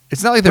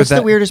there's What's that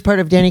the weirdest part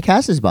of Danny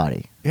Cass's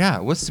body? Yeah,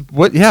 what's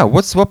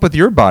up with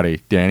your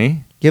body,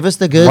 Danny? Give us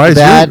the good, Why the is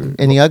bad, your-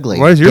 and the ugly.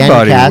 Why is your Danny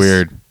body Cass,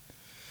 weird?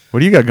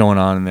 What do you got going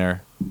on in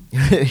there?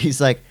 He's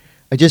like,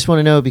 I just want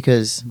to know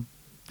because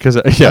Because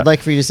I'd like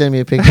for you to send me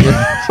a picture.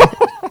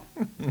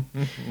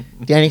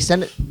 Danny,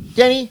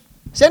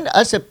 send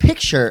us a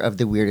picture of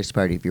the weirdest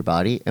part of your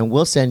body, and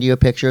we'll send you a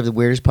picture of the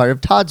weirdest part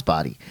of Todd's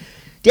body.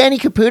 Danny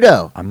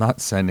Caputo. I'm not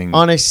sending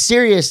On a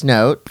serious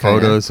note,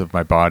 photos of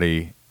my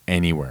body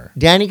anywhere.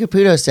 Danny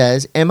Caputo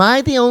says, am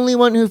I the only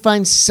one who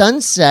finds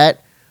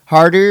Sunset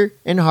harder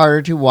and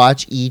harder to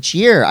watch each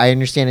year? I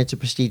understand it's a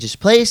prestigious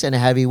place and a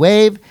heavy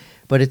wave,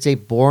 but it's a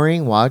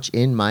boring watch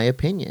in my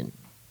opinion.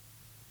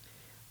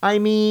 I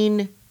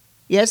mean,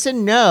 yes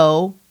and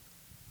no.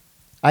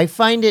 I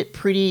find it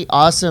pretty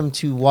awesome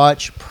to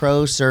watch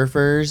pro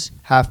surfers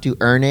have to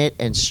earn it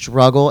and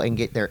struggle and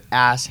get their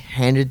ass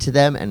handed to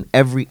them and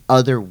every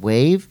other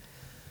wave.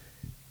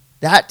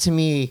 That to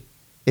me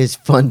is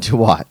fun to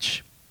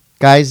watch.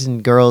 Guys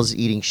and girls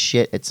eating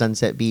shit at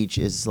Sunset Beach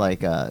is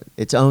like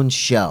its own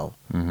show.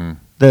 Mm-hmm.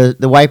 The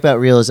wipeout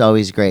reel is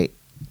always great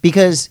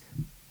because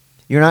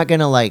you're not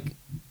gonna like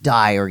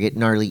die or get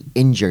gnarly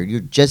injured. You're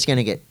just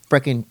gonna get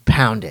frickin'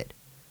 pounded.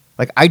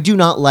 Like I do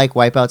not like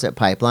wipeouts at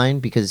Pipeline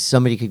because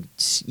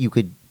you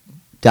could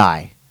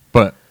die.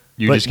 But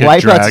you But just get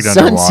Wipeouts dragged at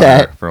underwater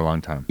Sunset- for a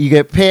long time. You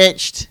get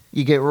pitched,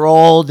 you get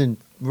rolled and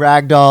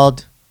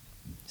ragdolled.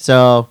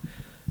 So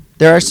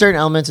there are certain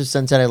elements of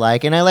Sunset I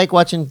like, and I like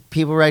watching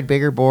people ride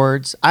bigger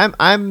boards. I'm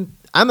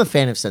a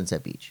fan of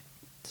Sunset Beach.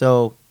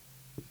 So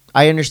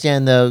I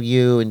understand though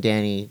you and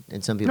Danny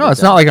and some people. No,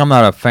 it's not like I'm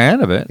not a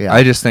fan of it. Yeah.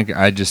 I just think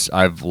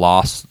I've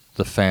lost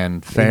the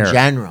fanfare. In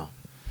general.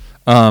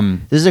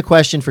 This is a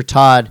question for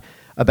Todd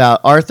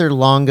about Arthur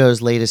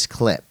Longo's latest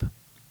clip.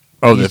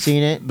 Have you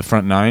seen it? The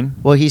front 9?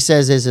 Well, he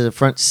says, is it a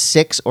front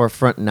 6 or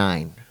front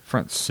 9?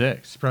 Front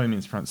 6. Probably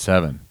means front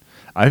 7.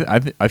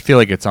 I feel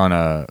like it's on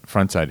a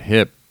frontside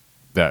hip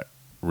that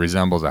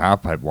resembles a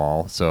half pipe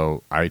wall,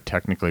 so I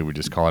technically would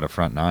just call it a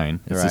front 9.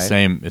 It's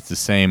the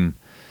same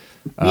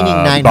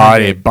Meaning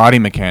body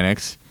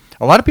mechanics.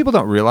 A lot of people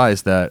don't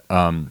realize that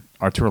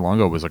Arturo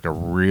Longo was like a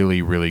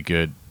really, really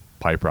good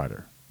pipe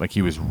rider. Like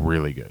he was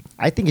really good.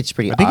 I think it's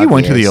pretty. I think he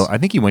went to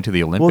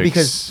the Olympics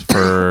because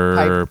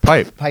for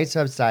pipe. Pipe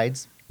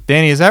subsides.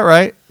 Danny, is that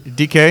right?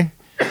 DK,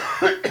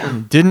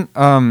 didn't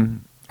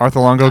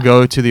Arthur Longo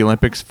go to the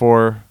Olympics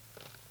for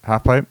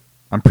half pipe?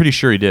 I'm pretty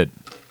sure he did.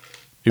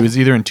 It was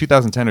either in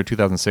 2010 or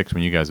 2006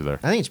 when you guys were there.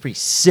 I think it's pretty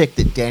sick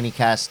that Danny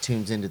Cass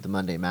tunes into the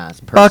Monday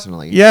Mass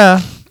personally. Yeah.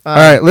 All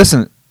right,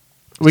 listen.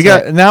 We're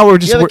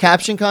just. You have a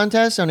caption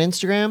contest on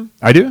Instagram?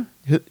 I do?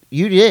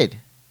 You did.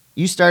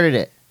 You started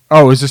it.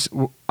 Oh, it was just,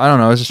 I don't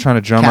know. I was just trying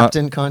to drum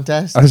Captain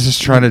contest? I was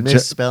just trying to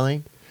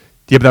misspelling?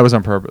 Yeah, but that was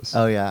on purpose.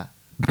 Oh, yeah.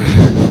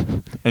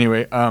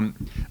 Anyway, I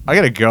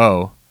got to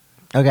go.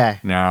 Okay.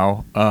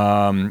 Now.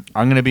 I'm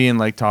going to be in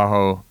Lake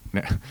Tahoe.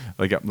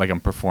 like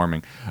I'm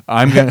performing.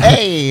 I'm gonna.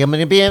 Hey, I'm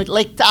gonna be in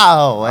Lake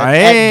Tahoe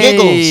at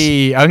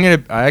Giggles.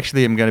 I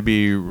actually am gonna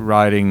be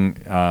riding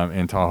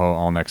in Tahoe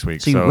all next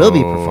week. So you will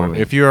be performing.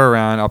 If you're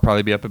around, I'll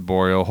probably be up at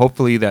Boreal.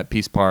 Hopefully that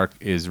Peace Park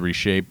is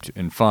reshaped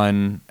and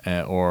fun,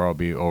 or I'll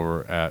be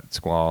over at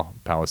Squaw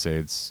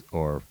Palisades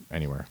or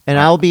anywhere. And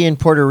I'll be in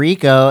Puerto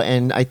Rico,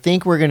 and I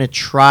think we're gonna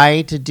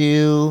try to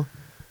do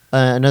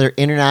another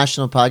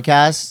international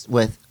podcast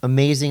with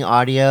amazing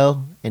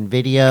audio and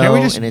video,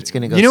 and it's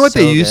going to go. You know what so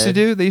they used good.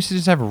 to do? They used to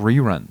just have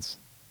reruns.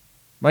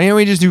 Why don't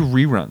we just do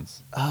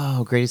reruns?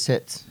 Oh, greatest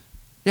hits.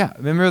 Yeah,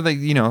 remember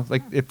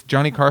like if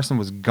Johnny Carson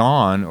was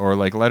gone or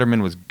like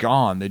Letterman was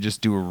gone, they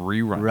just do a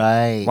rerun.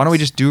 Right. Why don't we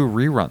just do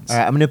reruns? All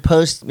right, I'm going to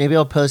post. Maybe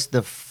I'll post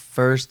the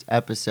first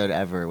episode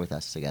ever with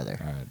us together.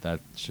 All right, that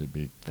should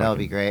be. That'll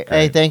be great.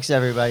 Hey, thanks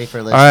everybody for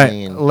All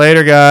listening. right,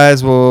 later,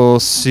 guys. We'll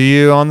see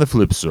you on the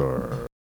flip side.